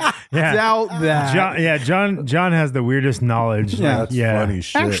 I Yeah. doubt that. John has the weirdest knowledge. Yeah. That's yeah. funny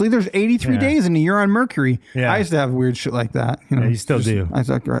shit. Actually, there's 83 Yeah. days in a year on Mercury. Yeah. I used to have weird shit like that. You know, Yeah, you still do. I was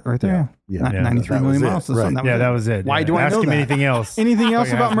like, right there. Yeah. Yeah. 93 That million was it. miles. So Right. something. Yeah, that was it. Why Yeah. do I Ask know him that? anything else. Anything else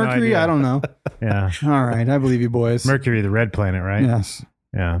Fucking about have no Mercury? idea. I don't know. Yeah. All right. I believe you, boys. Mercury, the red planet, right? Yes.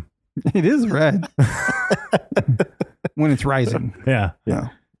 Yeah. It is red. When it's rising. Yeah. Yeah.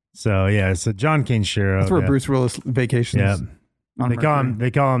 So John Kenshiro. That's where yeah. Bruce Willis vacations. Yeah. on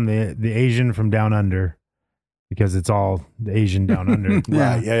They call him the Asian from down under because it's all the Asian down under.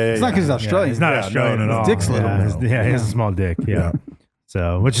 Yeah. Right. Yeah. It's not because he's Yeah, Australian. he's not Yeah, Australian no, at no, all. Dick's little. Yeah, he has a Yeah. small dick. Yeah. Yeah.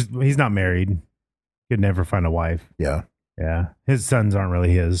 So, he's not married. Could never find a wife. Yeah. Yeah. His sons aren't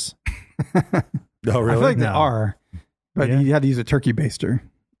really his. Oh, I feel really? like they No. are, but Yeah. he had to use a turkey baster.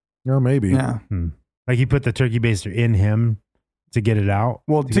 No, maybe. Yeah. Like he put the turkey baster in him to get it out.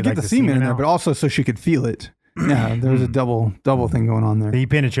 Well, to get the semen in there, out. but also so she could feel it. Yeah, there's a double thing going on there. He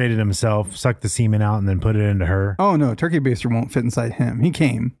penetrated himself, sucked the semen out, and then put it into her. Oh no, turkey baster won't fit inside him. He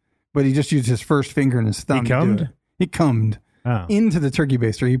came, but he just used his first finger and his thumb. to do cummed? it. He cummed Oh. into the turkey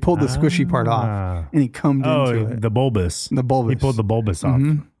baster. He pulled the squishy part Ah. off, and he cummed into it. the bulbous. The bulbous. He pulled the bulbous off.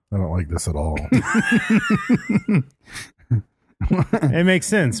 Mhm. I don't like this at all. It makes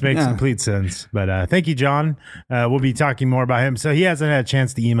sense. Makes Yeah. complete sense. But thank you, John. We'll be talking more about him. So he hasn't had a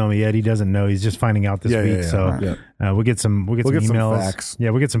chance to email me yet. He doesn't know. He's just finding out this Yeah, week. yeah, yeah. So Yeah. we'll get some get some emails. facts. Yeah,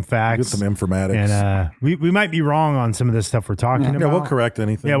 we'll get some facts. Get some informatics. And we might be wrong on some of this stuff we're talking about. Yeah, we'll correct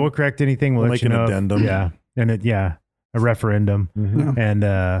anything. Yeah, we'll correct anything. We'll We'll let make you an know. addendum. Yeah, and a referendum. Mm-hmm.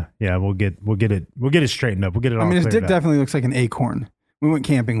 And we'll get it straightened up. We'll get it all I mean, his cleared dick up. definitely looks like an acorn. We went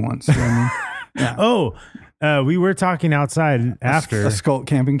camping once. You know what I mean? Yeah. Oh, we were talking outside after a Skult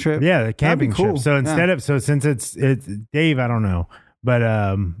camping trip. Yeah, the camping That'd be cool. trip. So instead Yeah. of since it's Dave, I don't know, but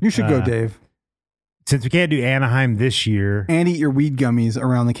You should go, Dave, Since we can't do Anaheim this year, and eat your weed gummies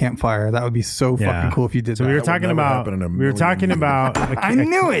around the campfire. That would be so fucking cool if you did so that. we were would talking never about happen in a we were million talking years. about I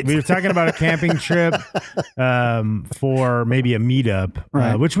knew it. We were talking about a camping trip for maybe a meetup,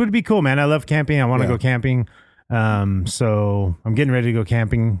 Right. which would be cool, man. I love camping. I want to Yeah. go camping. So I'm getting ready to go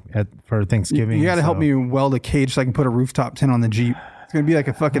camping for Thanksgiving. You got to help so- me weld a cage so I can put a rooftop tent on the Jeep. It's gonna be like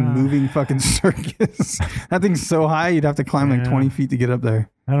a fucking moving fucking circus. That thing's so high, you'd have to climb like Yeah. 20 feet to get up there.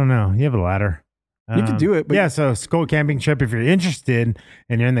 I don't know. You have a ladder. You could do it, but- yeah. So Skull camping trip. If you're interested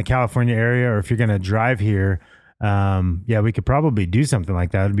and you're in the California area, or if you're going to drive here, we could probably do something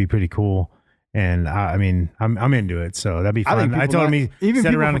like that. It'd be pretty cool. And I mean, I'm into it. So that'd be I think fun. I people told not- him even sit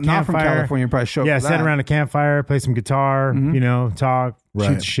people around a from- not from campfire. California probably show up Yeah, for sit that. around a campfire, play some guitar. You know, talk, shoot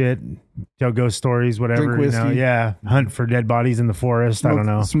Right. shit, tell ghost stories, whatever. Drink You know, whiskey. yeah, hunt for dead bodies in the forest. I don't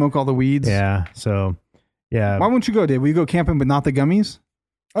know. Smoke all the weeds. Yeah. So yeah. Why won't you go, Dave? Will you go camping but not the gummies?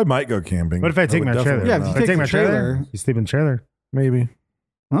 I might go camping. What if I take would my trailer? definitely Yeah, if not. you If I take take the my trailer, trailer- you sleep in the trailer. Maybe.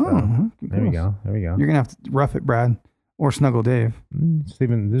 Oh, There we go. There we go. You're gonna have to rough it, Brad, or snuggle Dave.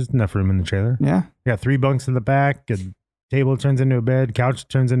 Sleeping. There's enough room in the trailer. Yeah. You got 3 bunks in the back. A table turns into a bed. Couch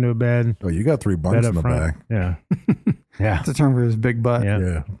turns into a bed. Oh, you got 3 Bed bunks up in the front. back. Yeah. Yeah. That's a term for his big butt. Yeah.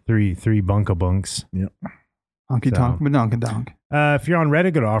 Yeah. Three bunks. Yep. Honky tonk, So- but donk and donk. If you're on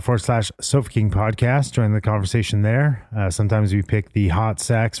Reddit, go to r/Sofa King podcast. Join the conversation there. Sometimes we pick the hot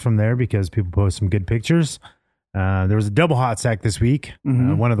sacks from there because people post some good pictures. There was a double hot sack this week.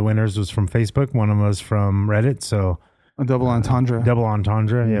 One of the winners was from Facebook. One of them was from Reddit. So A double entendre. double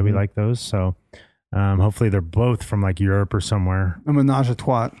entendre. Yeah, we like those. So hopefully they're both from like Europe or somewhere. A menage a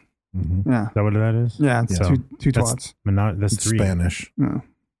twat. Yeah. Is that what that is? Yeah, it's So two that's twats. That's It's 3. Spanish. Yeah.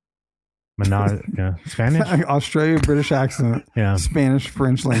 Yeah. Spanish? Australia British accent. Yeah. Spanish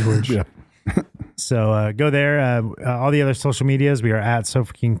French language. Yeah. So go there. All the other social medias, we are at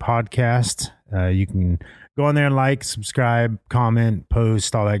Sofa King Podcast. You can go on there and like, subscribe, comment,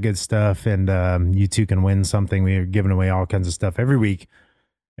 post, all that good stuff. And you too can win something. We are giving away all kinds of stuff every week.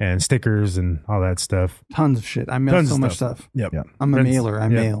 And stickers and all that stuff. Tons of shit. I mail Tons so of much stuff. stuff. Yep. I'm a mailer. I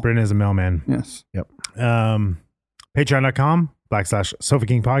mail. Brendan is a mailman. Yes. Yep. Patreon.com/Sofa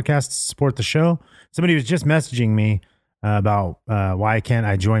King Podcast to support the show. Somebody was just messaging me about why can't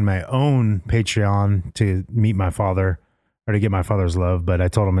I join my own Patreon to meet my father or to get my father's love, but I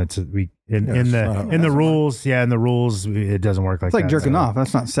told him in the rules. Yeah, in the rules, it doesn't work like It's like that. jerking off.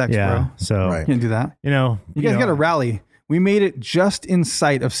 That's not sex, bro. So Right. You can't do that. you You guys got to rally. We made it just in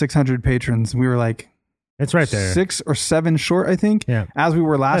sight of 600 patrons. We were like it's right there. 6 or 7 short, I think, Yeah. as we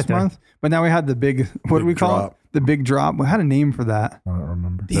were last Right there. month. But now we had the big, what do we call drop. it? The big drop. We had a name for that. I don't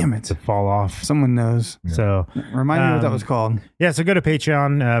remember. Damn it. to fall off. Someone knows. So Remind me what that was called. Yeah, so go to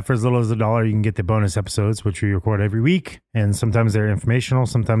Patreon for as little as $1. You can get the bonus episodes, which we record every week. And sometimes they're informational,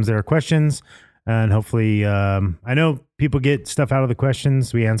 sometimes there are questions. And hopefully, I know people get stuff out of the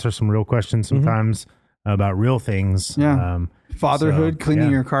questions. We answer some real questions sometimes about real things. Yeah. Fatherhood, so, cleaning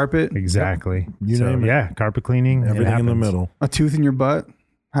yeah. your carpet, Exactly. You name it. Yeah, carpet cleaning. it Everything in the happens. middle. a tooth in your butt.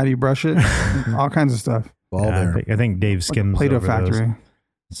 How do you brush it? All kinds of stuff. All Yeah, there. I think Dave Like a skims Play-Doh over those. factory.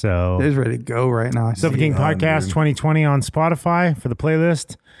 So Dave's ready to go right now. I Sofa see King it. Podcast dude. 2020 on Spotify for the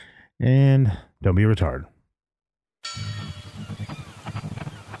playlist. And don't be a retard.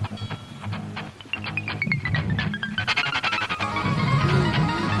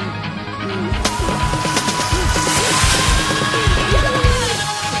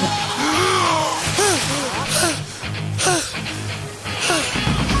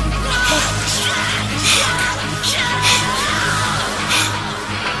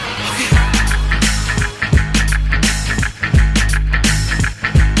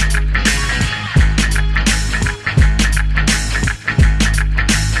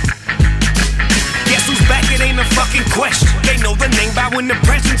 Guess who's back? It ain't a fucking question. They know the name by in the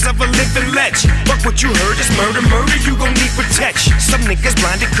presence of a living legend. But what you heard is murder, murder. You gon' need protection. Some niggas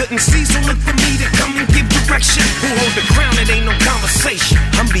blinded couldn't see, so look for me to come and give direction. Who hold the crown? It ain't no conversation.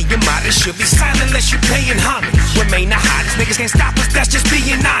 I'm being modest, should be silent unless you're paying homage. Remain the hottest, niggas can't stop us. That's just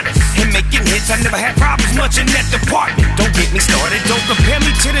being honest. And making hits, I never had problems much in that department. Don't get me started. Don't compare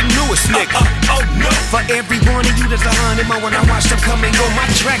me to the newest nigga. Oh no. For every one of you, there's 100 more when I watch them come and go. My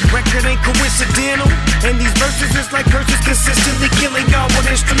track record ain't coincidental. And these verses is like curses consistently killing y'all with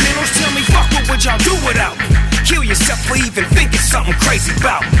instrumentals. Tell me, fuck, what would y'all do without me? Kill yourself for even thinking something crazy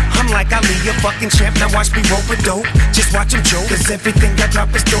about me. I'm like Ali, a fucking champ. Now watch me roll with dope. Just watch him joke. Cause everything I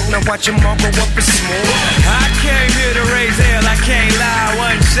drop is dope. Now watch him all go up in smoke. I came here to raise hell. I can't lie.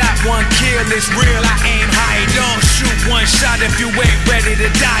 One shot, one kill. It's real. I aim high. Don't shoot one shot if you ain't ready to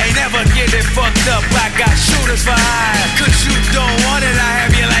die. Never get it fucked up. I got shooters for hire. Cause you don't want it. I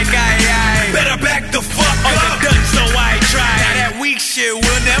have you like I. Better back the fuck up. You're done, so I try. Now that weak shit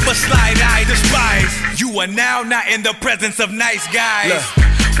will never slide. I despise. You are now not in the presence of nice guys.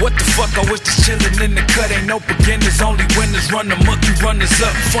 What the fuck, I was just chillin' in the cut. Ain't no beginners, only winners. Run the monkey, runners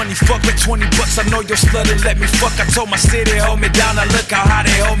up. Funny fuck, with $20, I know your slutter let me fuck. I told my city, hold me down. I look how high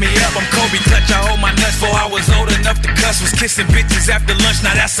they hold me up. I'm Kobe Clutch, I hold my nuts. Before I was old enough to cuss. Was kissing bitches after lunch,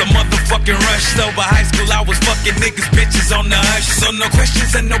 now that's a motherfucking rush. Sober high school, I was fucking niggas, bitches on the hush. So no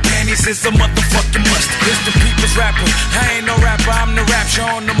questions and no panties, it's a motherfucking must. It's the people's rapper, I ain't no rapper, I'm the rap show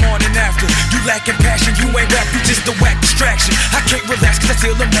on the morning after. You lacking passion, you ain't rap, you just a whack distraction. I can't relax cause I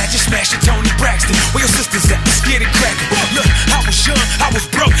feel imagine smashing Tony Braxton. Where your sisters at? Let's get it crackin'. Look, I was young, I was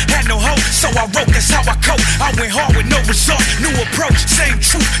broke, had no hope, so I wrote, that's how I cope. I went hard with no result, new approach, same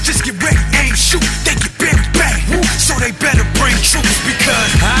truth. Just get ready, aim, shoot, they get buried, bang. So they better bring troops because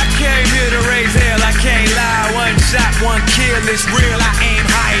I came here to raise hell, I can't lie. One shot, one kill, it's real, I aim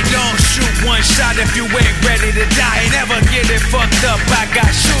high. Don't shoot one shot if you ain't ready to die. Never get it fucked up, I got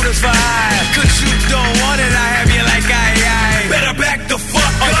shooters for hire. Cause you don't want it, I have you like I. Better back the fuck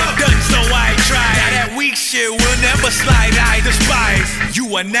up. You're done, so I try. Now that weak shit will never slide, I despise. You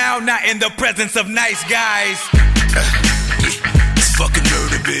are now not in the presence of nice guys. It's fucking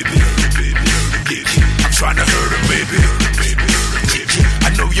murder, baby. I'm trying to hurt her, baby. I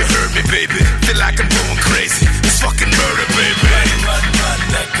know you heard me, baby. Feel like I'm going crazy. It's fucking murder, baby.